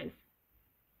 He says,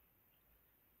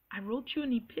 I wrote you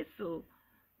an epistle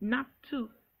not to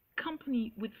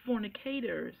company with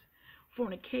fornicators.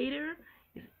 Fornicator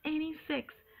is any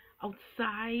sex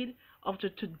outside of the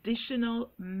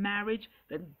traditional marriage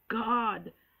that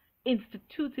God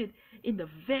instituted in the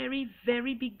very,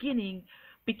 very beginning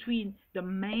between the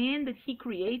man that he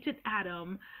created,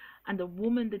 Adam, and the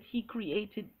woman that he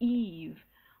created, Eve.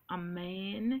 A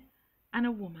man and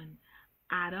a woman.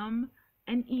 Adam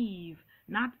and Eve.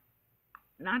 Not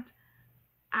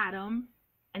Adam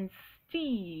and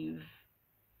Steve.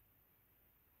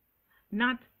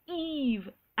 Not Eve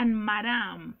and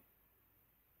Madame.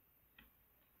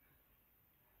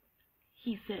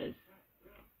 He says,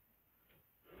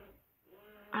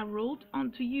 I wrote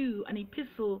unto you an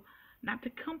epistle not to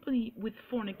company with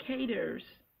fornicators,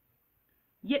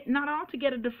 yet not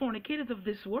altogether the fornicators of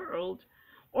this world,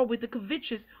 or with the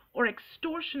covetous, or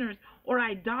extortioners, or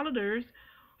idolaters,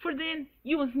 for then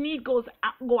you must need go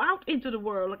out into the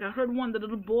world. Like I heard one of the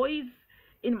little boys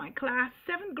in my class,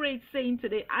 7th grade, saying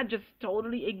today, I just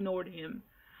totally ignored him.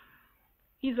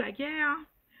 He's like, yeah,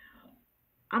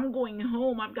 I'm going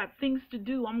home. I've got things to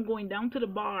do. I'm going down to the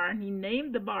bar. And he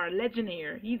named the bar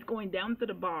Legionnaire. He's going down to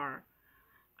the bar.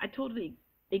 I totally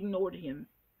ignored him.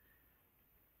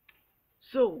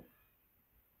 So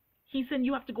he said,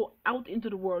 you have to go out into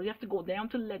the world. You have to go down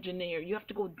to Legionnaire. You have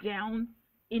to go down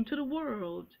into the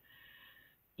world.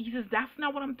 He says, that's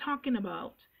not what I'm talking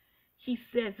about. He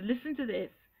says, listen to this,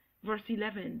 verse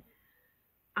 11.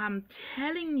 I'm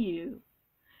telling you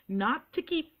not to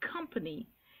keep company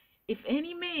if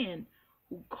any man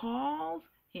who calls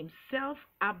himself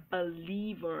a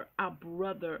believer, a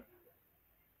brother.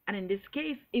 And in this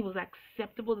case, it was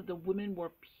acceptable that the women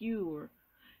were pure.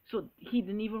 So he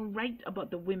didn't even write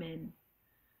about the women,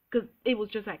 because it was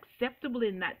just acceptable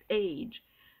in that age.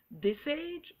 This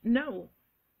age, no.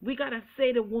 We got to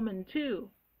say the woman too.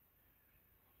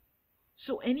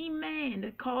 So any man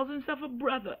that calls himself a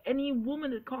brother, any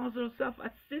woman that calls herself a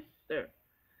sister,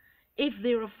 if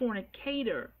they're a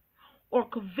fornicator or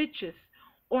covetous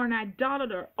or an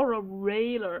idolater or a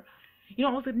railer, you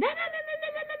know, say, no, no, no, no, no,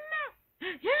 no, no,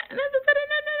 no, yeah, no, no, no,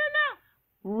 no,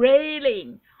 no, no,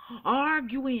 railing,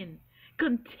 arguing,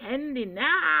 contending, no,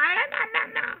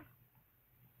 no, no, no,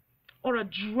 or a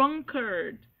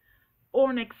drunkard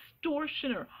or an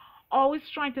extortioner, always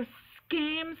trying to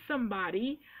scam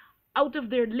somebody out of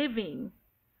their living.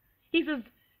 He says,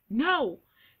 no,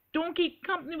 don't keep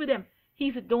company with them.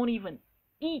 He said, don't even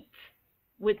eat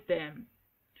with them.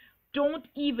 Don't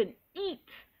even eat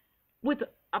with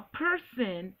a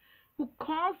person who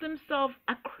calls themselves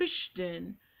a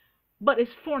Christian but is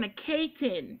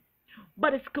fornicating,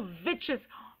 but is covetous,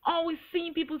 always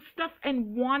seeing people's stuff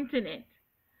and wanting it.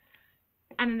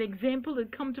 And an example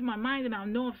that come to my mind, and I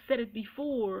know I've said it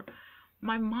before,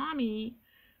 my mommy,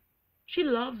 she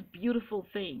loves beautiful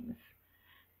things.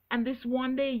 And this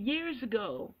one day, years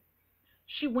ago,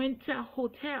 she went to a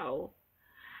hotel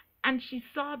and she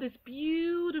saw this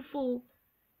beautiful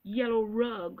yellow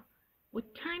rug with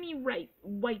tiny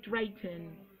white writing.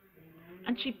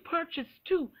 And she purchased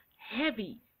 2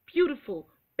 heavy, beautiful,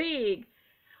 big,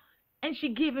 and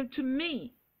she gave them to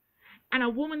me. And a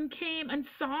woman came and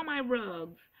saw my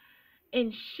rugs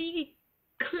and she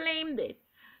claimed it.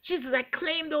 She says, I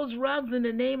claim those rugs in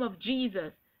the name of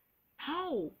Jesus.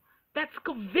 No, that's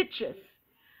covetous.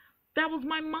 That was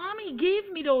my mommy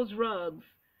gave me those rugs.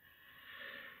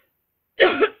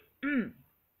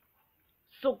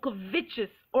 So covetous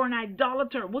or an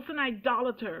idolater. What's an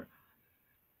idolater?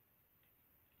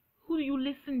 Who do you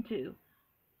listen to?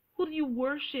 Who do you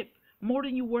worship more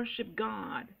than you worship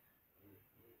God?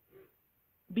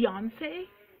 Beyonce?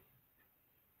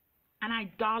 An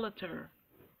idolater.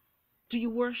 Do you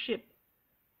worship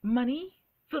money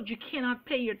so that you cannot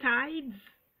pay your tithes?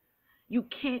 You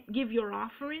can't give your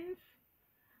offerings?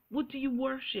 What do you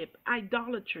worship?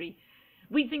 Idolatry.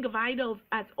 We think of idols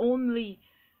as only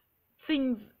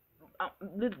things,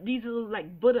 these are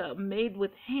like Buddha made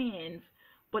with hands,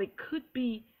 but it could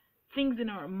be things in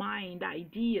our mind,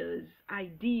 ideas,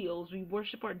 ideals. We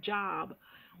worship our job.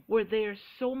 We're there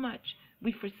so much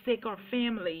we forsake our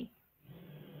family.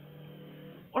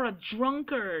 Or a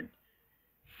drunkard.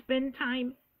 Spend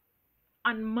time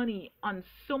on money, on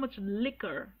so much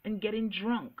liquor and getting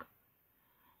drunk,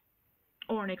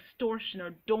 or an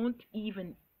extortioner, don't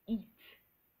even eat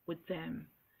with them.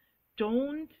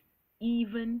 Don't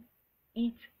even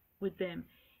eat with them.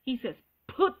 He says,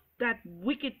 put that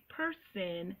wicked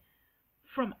person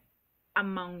from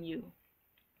among you.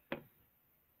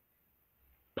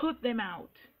 Put them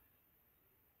out.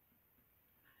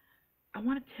 I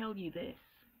want to tell you this.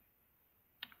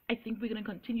 I think we're going to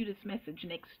continue this message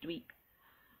next week.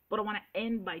 But I want to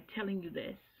end by telling you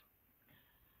this.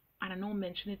 And I know I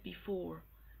mentioned it before,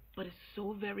 but it's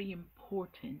so very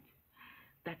important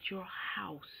that your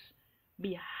house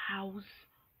be a house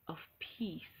of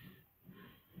peace.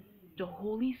 The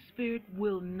Holy Spirit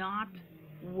will not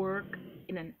work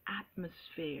in an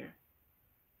atmosphere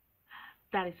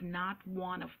that is not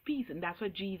one of peace. And that's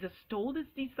what Jesus told his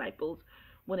disciples.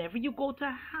 Whenever you go to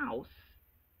a house,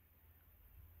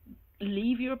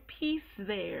 leave your peace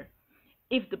there.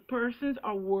 If the persons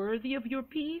are worthy of your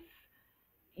peace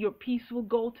will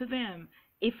go to them.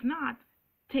 If not,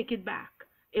 take it back.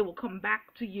 It will come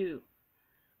back to you.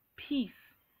 Peace.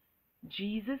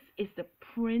 Jesus is the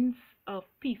Prince of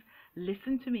Peace.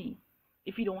 Listen to me.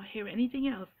 If you don't hear anything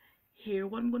else, hear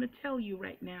what I'm going to tell you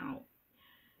right now.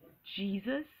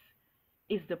 Jesus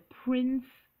is the Prince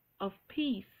of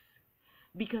Peace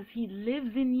because he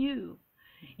lives in you.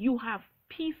 You have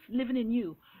peace living in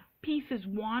you. Peace is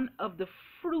one of the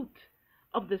fruit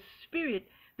of the Spirit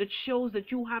that shows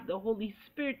that you have the Holy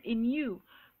Spirit in you.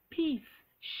 Peace,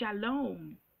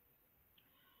 shalom,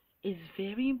 is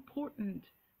very important,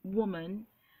 woman,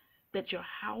 that your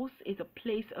house is a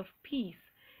place of peace.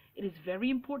 It is very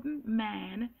important,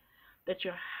 man, that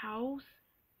your house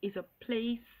is a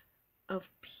place of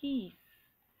peace.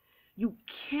 You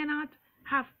cannot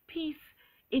have peace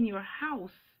in your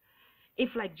house if,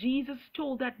 like Jesus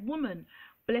told that woman,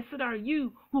 blessed are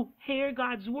you who hear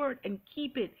God's word and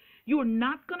keep it. You're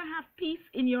not going to have peace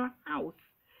in your house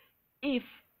if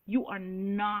you are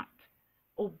not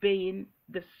obeying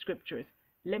the scriptures.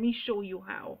 Let me show you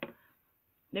how.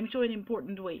 Let me show you an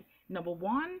important way. Number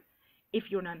one, if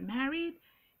you're not married,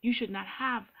 you should not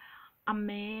have a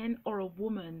man or a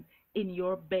woman in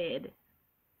your bed.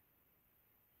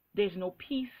 There's no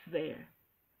peace there.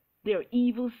 There are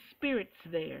evil spirits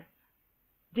there.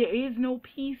 There is no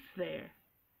peace there.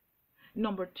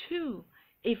 Number two,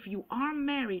 if you are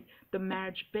married, the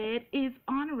marriage bed is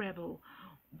honorable,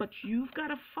 but you've got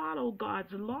to follow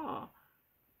God's law.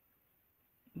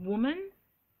 Woman,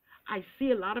 I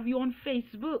see a lot of you on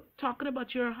Facebook talking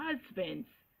about your husbands.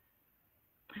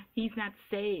 He's not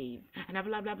saved, and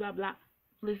blah, blah, blah, blah.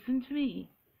 Listen to me.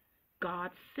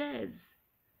 God says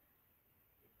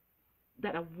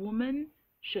that a woman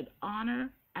should honor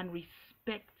and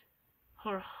respect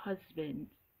her husband.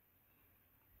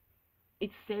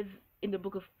 It says in the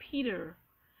book of Peter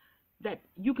that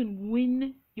you can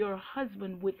win your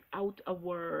husband without a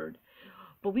word.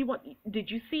 But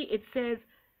did you see it says,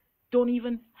 don't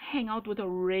even hang out with a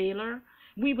railer.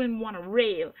 We wouldn't want to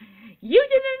rail. You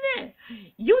did this,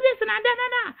 you this and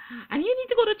that, and you need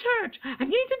to go to church,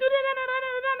 and you need to do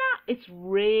that. It's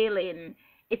railing.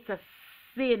 It's a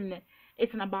sin.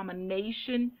 It's an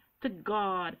abomination to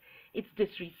God. It's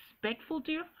disrespectful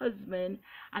to your husband,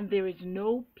 and there is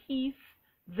no peace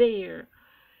there.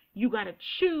 You got to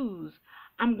choose.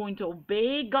 I'm going to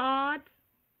obey God,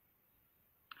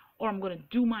 or I'm going to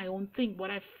do my own thing,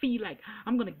 what I feel like.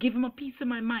 I'm going to give him a piece of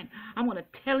my mind. I'm going to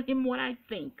tell him what I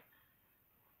think.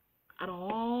 At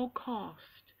all cost,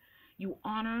 you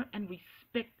honor and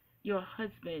respect your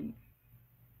husband.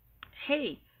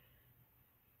 Hey,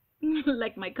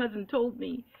 like my cousin told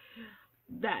me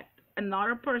that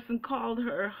another person called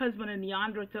her husband a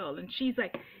Neanderthal, and she's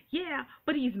like, yeah,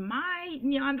 but he's my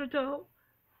Neanderthal.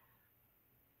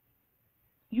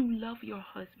 You love your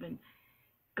husband.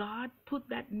 God put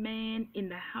that man in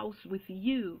the house with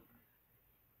you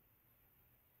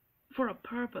for a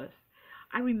purpose.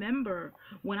 I remember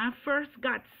when I first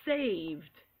got saved,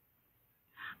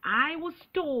 I was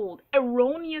told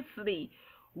erroneously,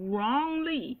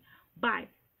 wrongly, by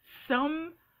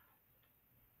some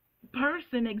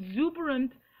person,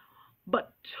 exuberant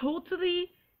but totally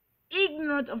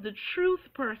ignorant of the truth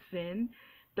person,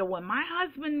 that when my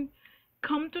husband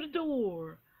come to the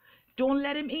door, don't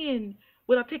let him in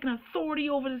without taking authority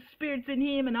over the spirits in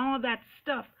him and all that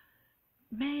stuff.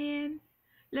 Man,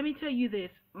 let me tell you this.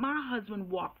 My husband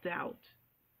walked out.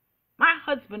 My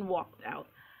husband walked out.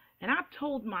 And I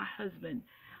told my husband,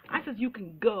 I said, you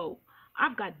can go.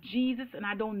 I've got Jesus and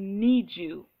I don't need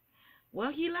you.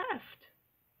 Well, he left.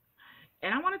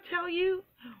 And I want to tell you,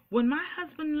 when my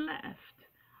husband left,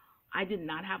 I did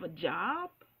not have a job.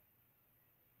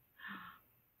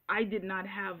 I did not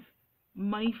have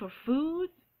money for food.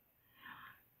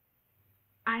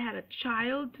 I had a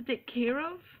child to take care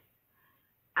of.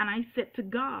 And I said to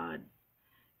God,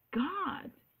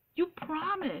 God, you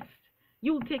promised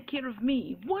you'll take care of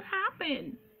me. What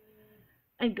happened?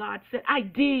 And God said, I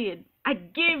did. I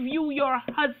gave you your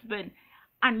husband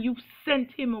and you sent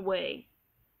him away.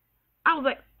 I was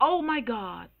like, oh my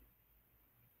God.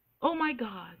 Oh my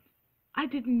God. I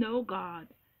didn't know God.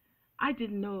 I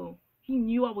didn't know. He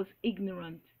knew I was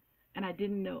ignorant and I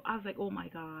didn't know. I was like, oh my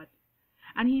God.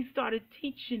 And he started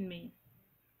teaching me.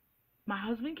 My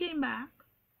husband came back.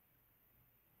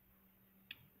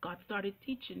 God started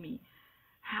teaching me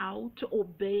how to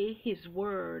obey his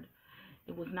word.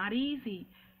 It was not easy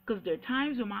because there are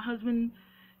times when my husband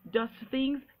does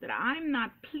things that I'm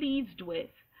not pleased with.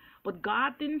 But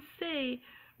God didn't say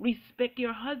respect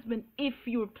your husband if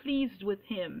you're pleased with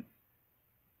him.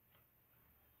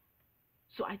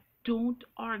 So I don't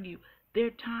argue. There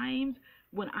are times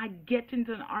when I get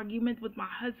into an argument with my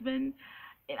husband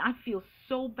and I feel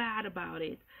so bad about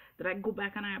it that I go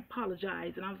back and I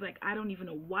apologize. And I was like, I don't even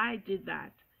know why I did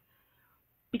that.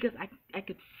 Because I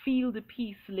could feel the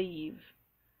peace leave.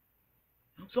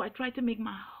 So I tried to make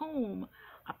my home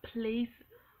a place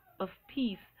of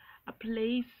peace. A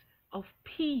place of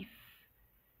peace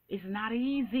is not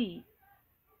easy.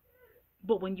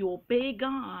 But when you obey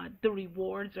God, the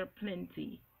rewards are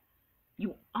plenty.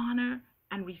 You honor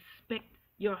and respect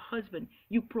your husband.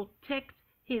 You protect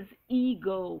his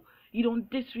ego. You don't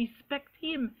disrespect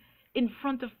him in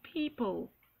front of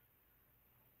people.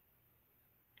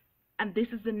 And this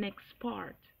is the next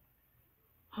part.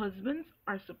 Husbands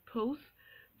are supposed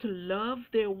to love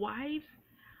their wives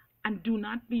and do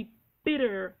not be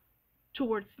bitter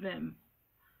towards them.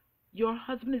 Your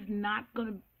husband is not going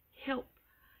to help.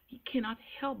 He cannot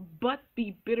help but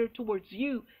be bitter towards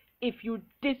you if you're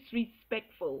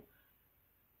disrespectful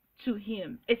to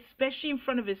him, especially in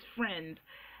front of his friends,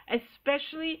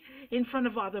 especially in front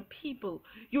of other people.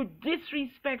 You're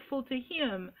disrespectful to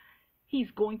him, he's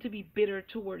going to be bitter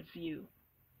towards you.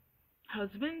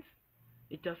 Husbands,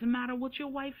 it doesn't matter what your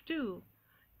wife do.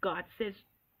 God says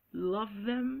love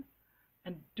them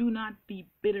and do not be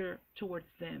bitter towards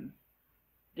them.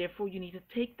 Therefore, you need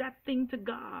to take that thing to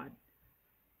God.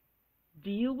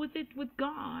 Deal with it with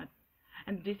God.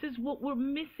 And this is what we're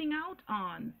missing out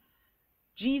on.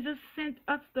 Jesus sent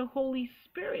us the Holy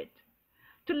Spirit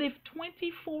to live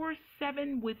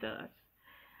 24/7 with us.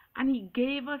 And he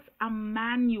gave us a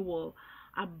manual,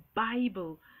 a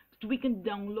Bible that we can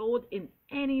download in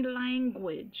any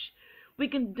language. We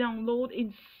can download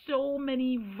in so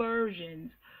many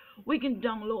versions. We can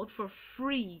download for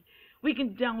free. We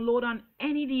can download on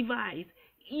any device.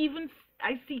 Even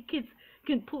I see kids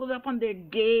can pull it up on their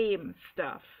game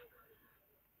stuff.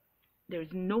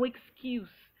 There's no excuse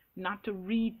not to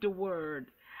read the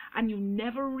word. And you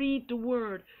never read the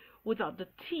word without the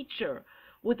teacher,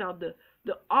 without the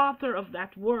author of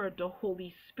that word, the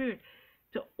Holy Spirit,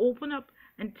 to open up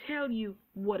and tell you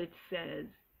what it says.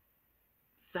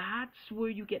 That's where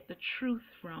you get the truth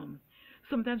from.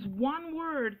 Sometimes one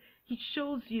word he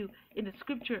shows you in the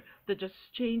scripture that just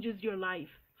changes your life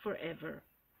forever.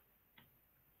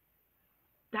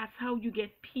 That's how you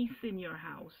get peace in your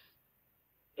house.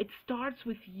 It starts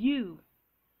with you.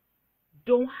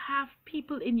 Don't have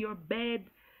people in your bed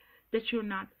that you're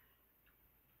not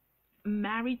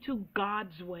married to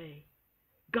God's way.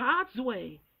 God's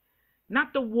way.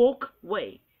 Not the woke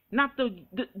way. Not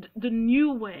the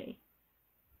new way.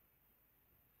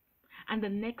 And the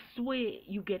next way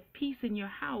you get peace in your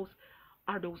house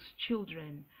are those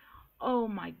children. Oh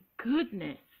my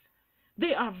goodness.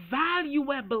 They are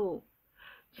valuable.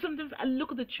 Sometimes I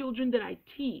look at the children that I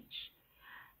teach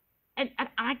and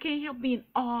I can't help being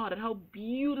awed at how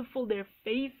beautiful their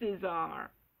faces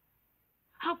are.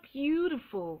 How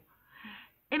beautiful.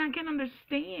 And I can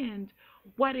understand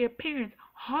why their parents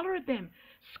holler at them,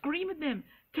 scream at them,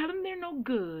 tell them they're no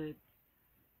good.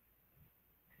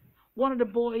 One of the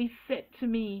boys said to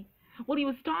me, well, he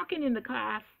was talking in the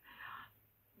class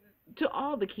to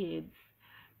all the kids.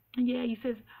 Yeah, he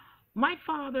says, my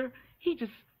father, he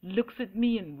just looks at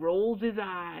me and rolls his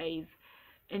eyes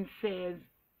and says,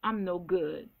 I'm no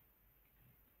good.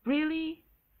 Really?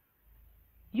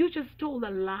 You just told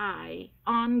a lie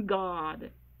on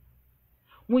God.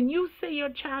 When you say your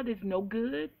child is no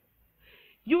good,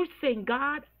 you're saying,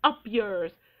 God, up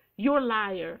yours, you're a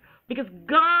liar. Because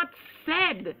God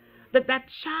said that that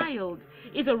child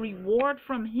is a reward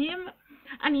from him.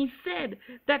 And he said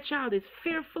that child is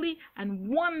fearfully and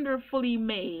wonderfully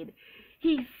made.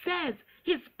 He says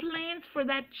his plans for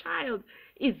that child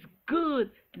is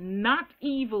good, not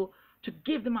evil, to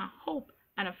give them a hope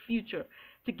and a future,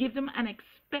 to give them an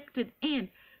expected end.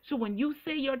 So when you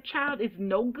say your child is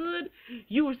no good,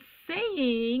 you're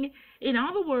saying, in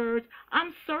other words,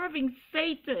 I'm serving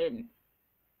Satan.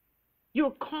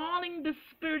 You're calling the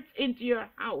spirits into your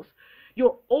house.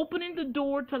 You're opening the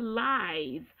door to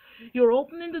lies. You're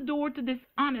opening the door to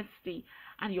dishonesty.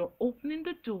 And you're opening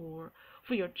the door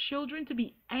for your children to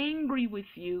be angry with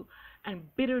you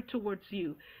and bitter towards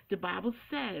you. The Bible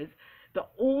says the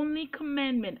only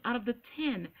commandment out of the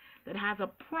 10 that has a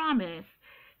promise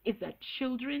is that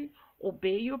children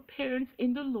obey your parents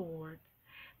in the Lord,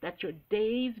 that your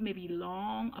days may be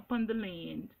long upon the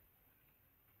land.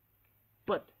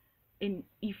 But in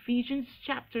Ephesians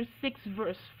chapter 6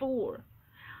 verse 4,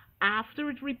 after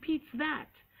it repeats that,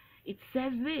 it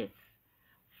says this: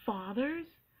 fathers,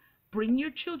 bring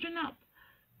your children up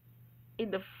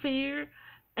in the fear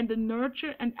and the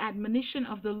nurture and admonition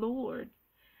of the Lord,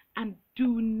 and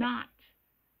do not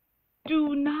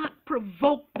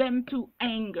provoke them to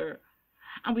anger.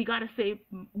 And we got to say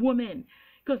women,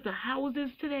 because the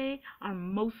houses today are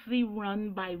mostly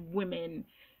run by women.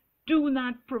 Do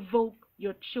not provoke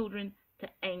your children to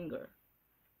anger.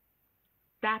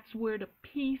 That's where the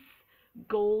peace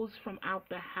goes from out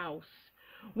the house.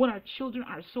 When our children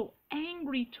are so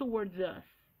angry towards us,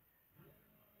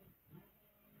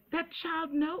 that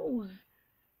child knows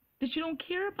that you don't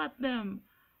care about them.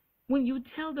 When you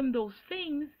tell them those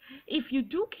things, if you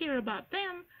do care about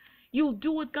them, you'll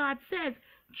do what God says.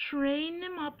 Train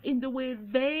them up in the way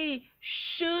they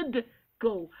should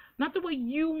go, not the way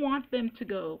you want them to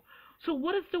go. So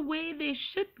what is the way they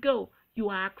should go?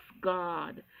 You ask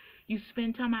God. You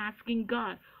spend time asking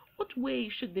God, what way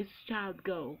should this child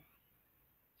go?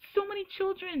 So many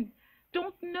children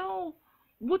don't know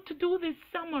what to do this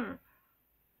summer.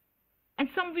 And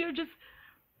some of you are just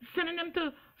sending them to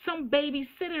some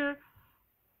babysitter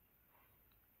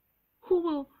who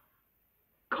will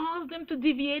cause them to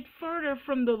deviate further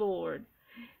from the Lord.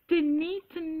 They need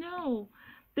to know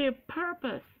their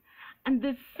purpose. And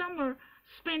this summer,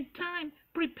 spend time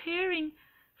preparing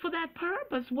for that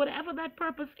purpose, whatever that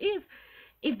purpose is.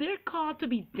 If they're called to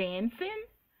be dancing,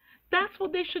 that's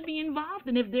what they should be involved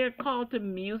in. If they're called to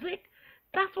music,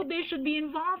 that's what they should be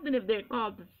involved in. If they're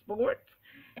called to sports,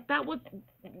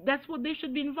 that's what they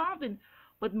should be involved in.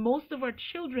 But most of our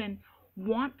children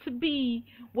want to be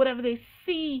whatever they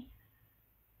see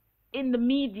in the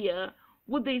media,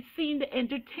 what they see in the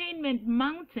entertainment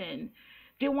mountain.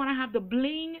 They want to have the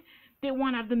bling, they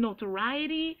want to have the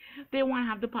notoriety, they want to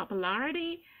have the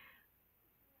popularity.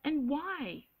 And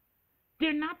why?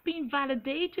 They're not being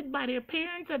validated by their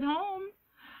parents at home.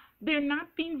 They're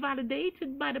not being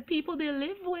validated by the people they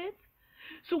live with.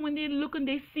 So when they look and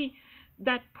they see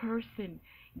that person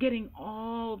getting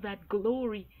all that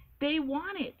glory, they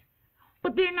want it.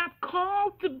 But they're not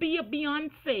called to be a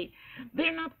Beyonce.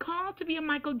 They're not called to be a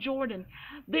Michael Jordan.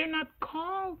 They're not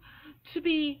called to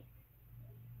be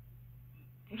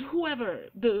whoever,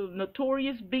 the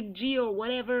notorious Big G or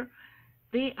whatever.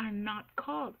 They are not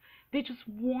called. They just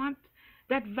want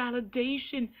that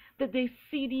validation that they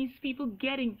see these people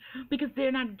getting, because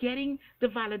they're not getting the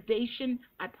validation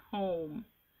at home.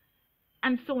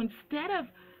 And so instead of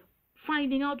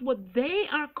finding out what they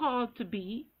are called to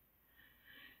be,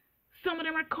 some of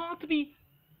them are called to be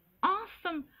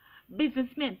awesome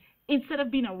businessmen. Instead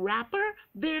of being a rapper,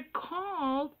 they're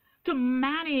called to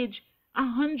manage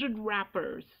 100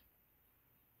 rappers.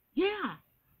 Yeah,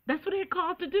 that's what they're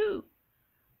called to do.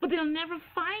 But they'll never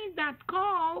find that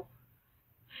call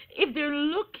if they're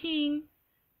looking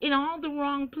in all the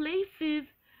wrong places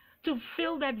to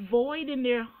fill that void in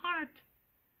their heart.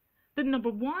 The number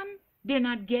one, they're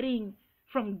not getting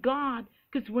from God,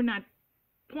 because we're not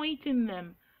pointing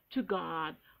them to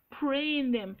God,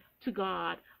 praying them to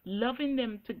God, loving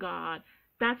them to God.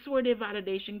 That's where their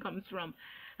validation comes from.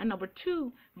 And number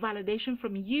two, validation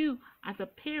from you as a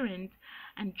parent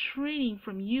and training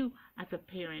from you as a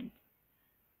parent.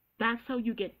 That's how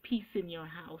you get peace in your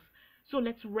house. So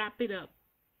let's wrap it up.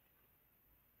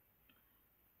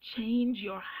 Change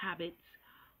your habits.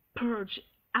 Purge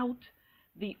out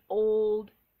the old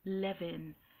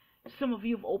leaven. Some of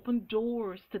you have opened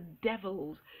doors to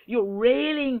devils. You're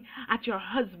railing at your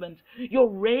husbands. You're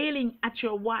railing at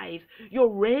your wives.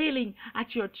 You're railing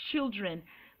at your children.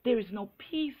 There is no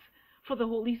peace for the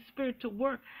Holy Spirit to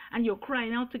work. And you're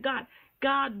crying out to God,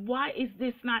 God, why is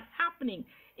this not happening?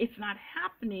 It's not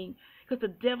happening because the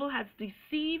devil has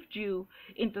deceived you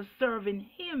into serving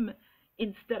him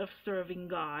instead of serving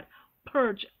God.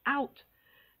 Purge out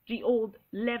the old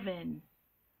leaven.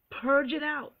 Purge it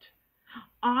out.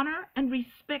 Honor and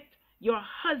respect your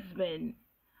husband.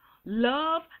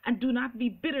 Love and do not be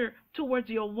bitter towards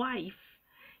your wife.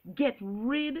 Get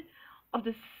rid of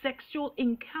the sexual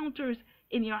encounters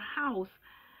in your house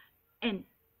and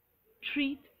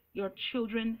treat your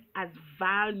children as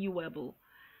valuable.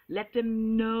 Let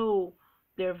them know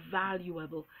they're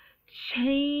valuable.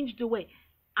 Change the way.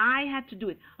 I had to do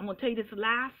it. I'm going to tell you this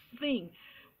last thing.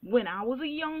 When I was a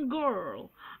young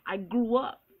girl, I grew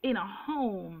up in a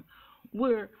home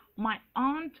where my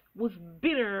aunt was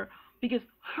bitter because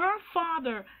her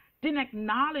father didn't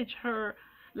acknowledge her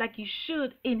like he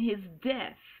should in his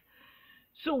death.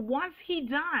 So once he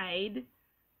died,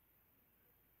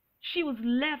 she was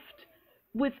left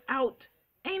without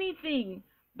anything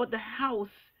but the house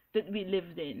that we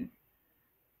lived in.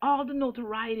 All the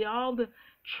notoriety, all the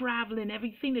traveling,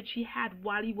 everything that she had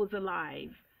while he was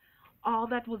alive, all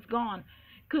that was gone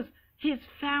because his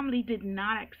family did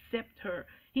not accept her.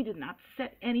 He did not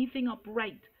set anything up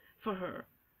right for her.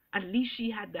 At least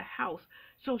she had the house,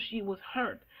 so she was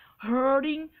hurt.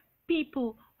 Hurting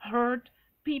people hurt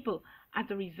people. As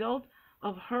a result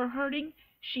of her hurting,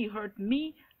 she hurt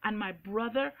me and my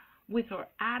brother with her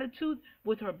attitude,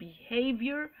 with her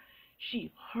behavior.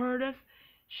 She hurt us.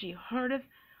 She hurt us.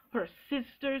 Her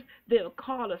sisters, they'll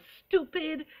call us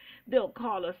stupid. They'll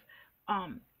call us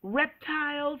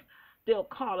reptiles. They'll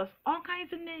call us all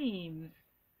kinds of names.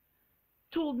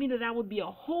 Told me that I would be a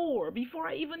whore before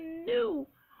I even knew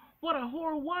what a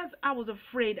whore was. I was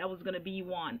afraid I was going to be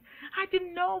one. I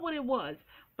didn't know what it was,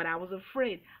 but I was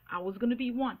afraid I was going to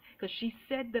be one because she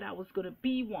said that I was going to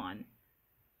be one.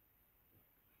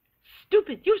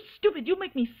 Stupid. You're stupid. You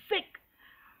make me sick.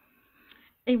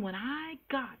 And when I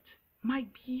got my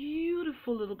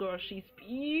beautiful little girl, she's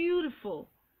beautiful.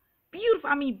 Beautiful.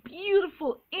 I mean,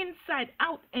 beautiful inside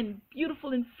out and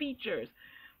beautiful in features.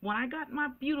 When I got my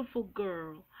beautiful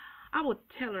girl, I would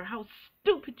tell her how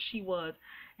stupid she was.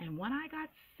 And when I got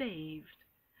saved,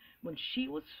 when she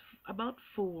was about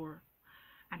 4,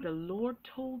 and the Lord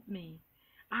told me,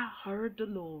 I heard the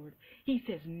Lord. He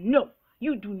says, no,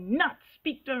 you do not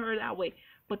speak to her that way.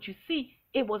 But you see,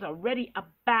 it was already a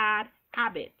bad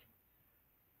habit.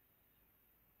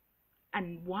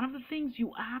 And one of the things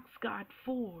you ask God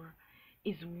for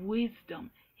is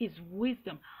wisdom. His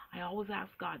wisdom. I always ask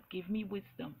God, give me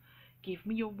wisdom. Give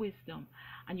me your wisdom.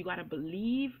 And you got to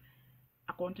believe,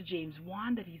 according to James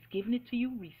 1, that he's given it to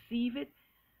you. Receive it.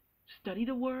 Study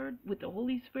the word with the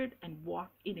Holy Spirit and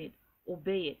walk in it.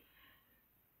 Obey it.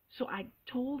 So I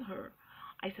told her,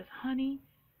 I said, honey,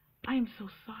 I am so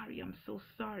sorry. I'm so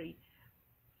sorry.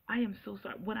 I am so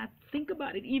sorry. When I think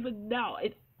about it, even now,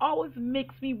 it always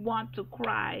makes me want to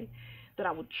cry that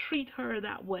I would treat her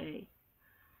that way.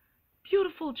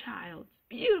 Beautiful child.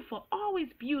 Beautiful. Always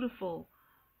beautiful.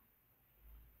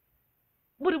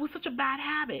 But it was such a bad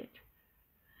habit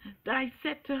that I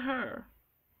said to her,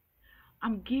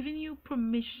 I'm giving you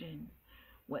permission.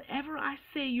 Whenever I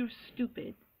say you're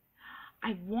stupid,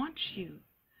 I want you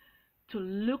to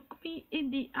look me in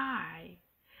the eye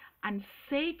and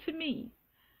say to me,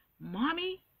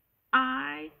 Mommy,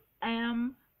 I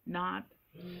am not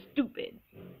stupid.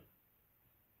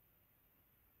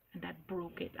 And that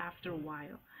broke it after a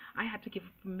while. I had to give her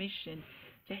permission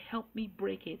to help me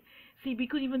break it. See, we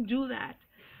couldn't even do that.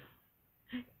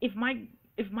 If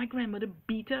my grandmother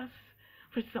beat us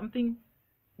for something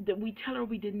that we tell her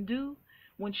we didn't do,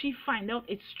 when she find out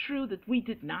it's true that we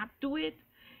did not do it,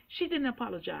 she didn't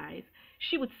apologize.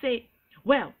 She would say,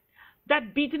 well,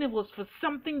 that beating it was for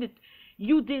something that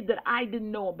you did that I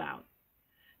didn't know about.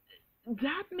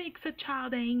 That makes a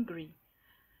child angry.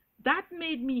 That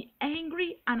made me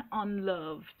angry and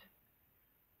unloved.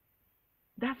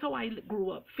 That's how I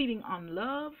grew up, feeling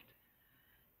unloved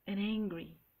and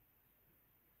angry.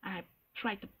 And I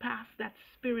tried to pass that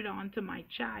spirit on to my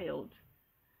child.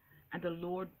 And the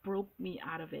Lord broke me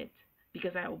out of it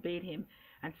because I obeyed him.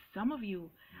 And some of you,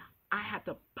 I had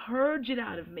to purge it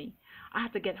out of me. I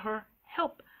had to get her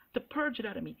help to purge it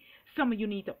out of me. Some of you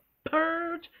need to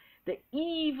purge the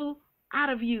evil out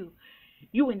of you.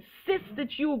 You insist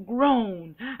that you're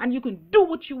grown and you can do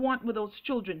what you want with those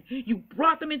children. You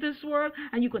brought them into this world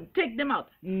and you can take them out.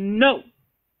 No.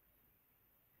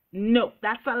 No,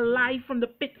 that's a lie from the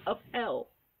pit of hell.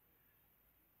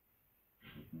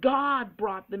 God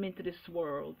brought them into this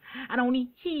world and only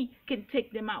he can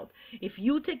take them out. If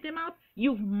you take them out,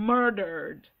 you've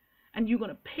murdered and you're going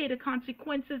to pay the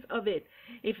consequences of it.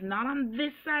 If not on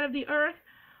this side of the earth,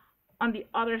 on the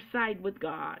other side with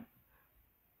God.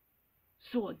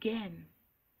 So again,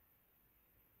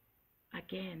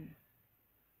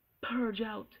 purge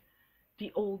out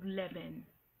the old leaven.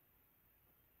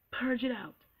 Purge it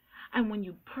out. And when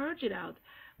you purge it out,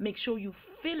 make sure you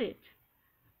fill it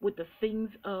with the things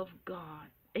of God.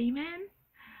 Amen?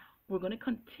 We're going to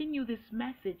continue this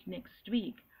message next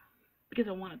week because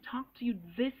I want to talk to you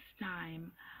this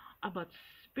time about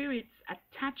spirits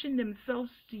attaching themselves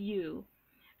to you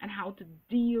and how to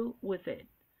deal with it.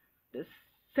 The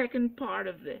second part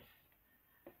of this.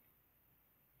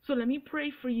 So let me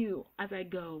pray for you as I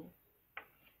go.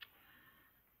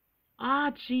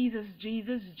 Jesus,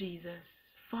 Jesus, Jesus.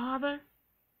 Father,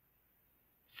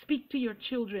 speak to your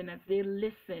children as they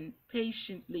listen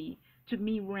patiently to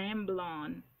me ramble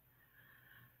on.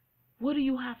 What do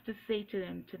you have to say to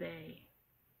them today?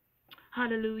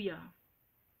 Hallelujah.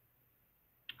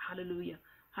 Hallelujah.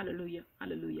 Hallelujah.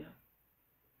 Hallelujah.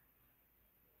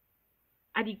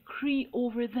 I decree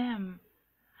over them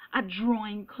a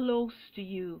drawing close to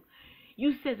you.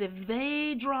 You says if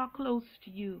they draw close to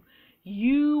you,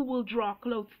 you will draw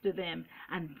close to them,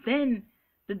 and then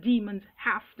the demons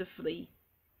have to flee.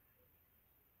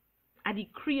 I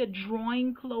decree a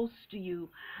drawing close to you.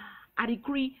 I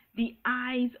decree the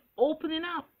eyes opening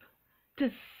up to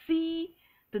see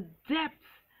the depth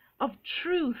of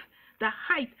truth, the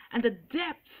height and the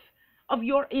depth of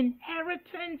your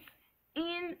inheritance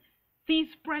in these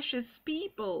precious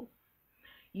people.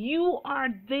 You are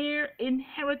their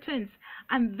inheritance,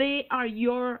 and they are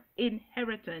your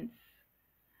inheritance.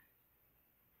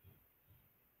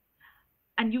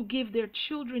 And you give their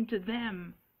children to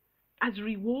them as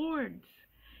rewards,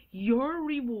 your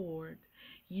reward,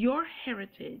 your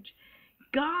heritage.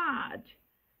 God,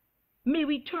 may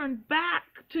we turn back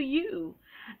to you.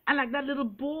 And like that little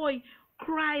boy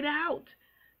cried out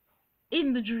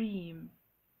in the dream,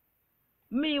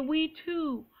 may we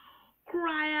too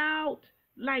cry out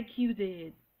like you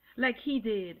did, like he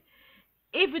did.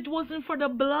 If it wasn't for the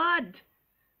blood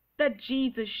that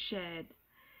Jesus shed,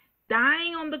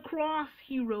 dying on the cross,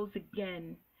 he rose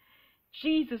again.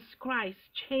 Jesus Christ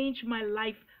changed my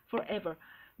life forever.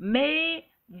 May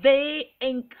they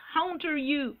encounter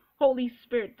you, Holy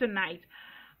Spirit, tonight.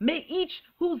 May each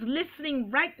who's listening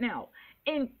right now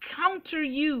encounter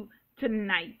you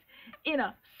tonight in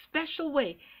a special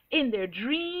way, in their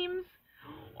dreams,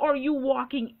 or you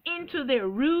walking into their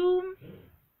room.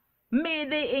 May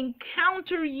they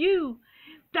encounter you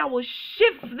that will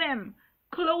shift them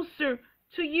closer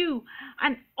to you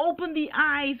and open the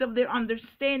eyes of their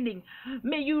understanding.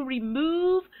 May you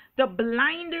remove the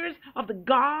blinders of the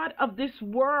God of this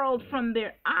world from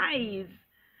their eyes.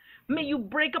 May you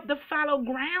break up the fallow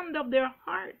ground of their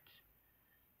heart.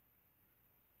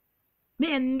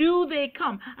 May a new day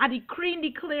come. I decree and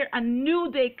declare a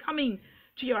new day coming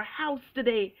to your house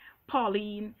today,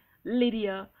 Pauline,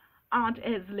 Lydia, Aunt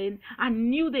Eslyn. A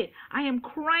new day. I am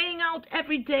crying out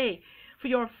every day for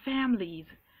your families,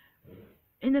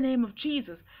 in the name of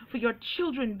Jesus, for your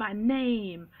children by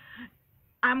name.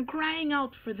 I'm crying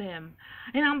out for them,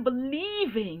 and I'm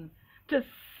believing to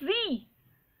see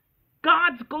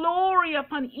God's glory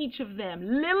upon each of them.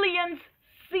 Lillian's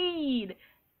seed,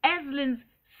 Eslyn's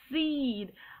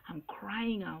seed. I'm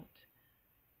crying out,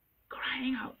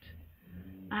 crying out.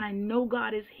 And I know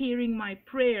God is hearing my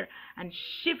prayer and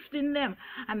shifting them,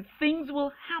 and things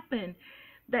will happen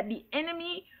that the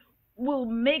enemy will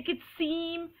make it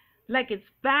seem like it's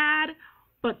bad,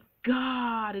 but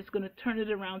God is going to turn it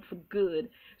around for good.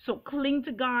 So cling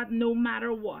to God no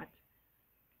matter what.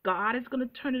 God is going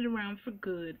to turn it around for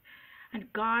good.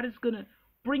 And God is going to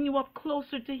bring you up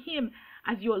closer to him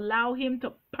as you allow him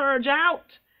to purge out.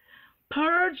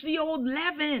 Purge the old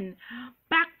leaven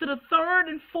back to the third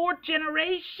and fourth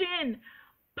generation.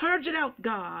 Purge it out,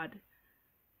 God.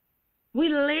 We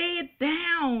lay it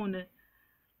down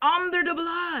under the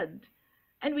blood,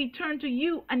 and we turn to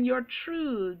you and your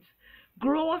truths.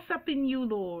 Grow us up in you,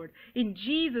 Lord. In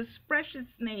Jesus' precious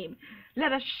name,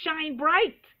 let us shine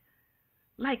bright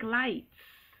like lights.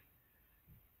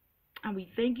 And we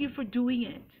thank you for doing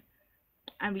it.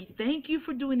 And we thank you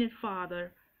for doing it,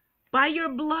 Father, by your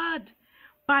blood,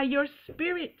 by your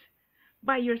spirit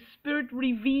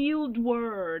revealed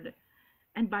word,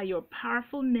 and by your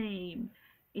powerful name.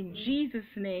 In Jesus'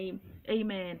 name,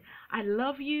 amen. I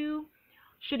love you.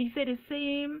 Should he say the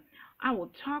same? I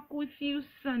will talk with you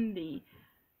Sunday.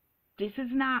 This is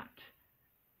not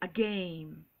a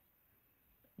game.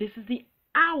 This is the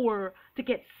hour to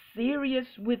get serious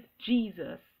with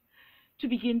Jesus, to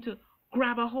begin to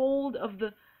grab a hold of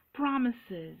the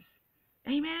promises.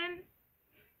 Amen?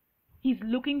 He's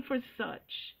looking for such.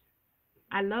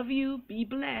 I love you. Be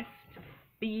blessed.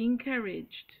 Be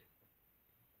encouraged.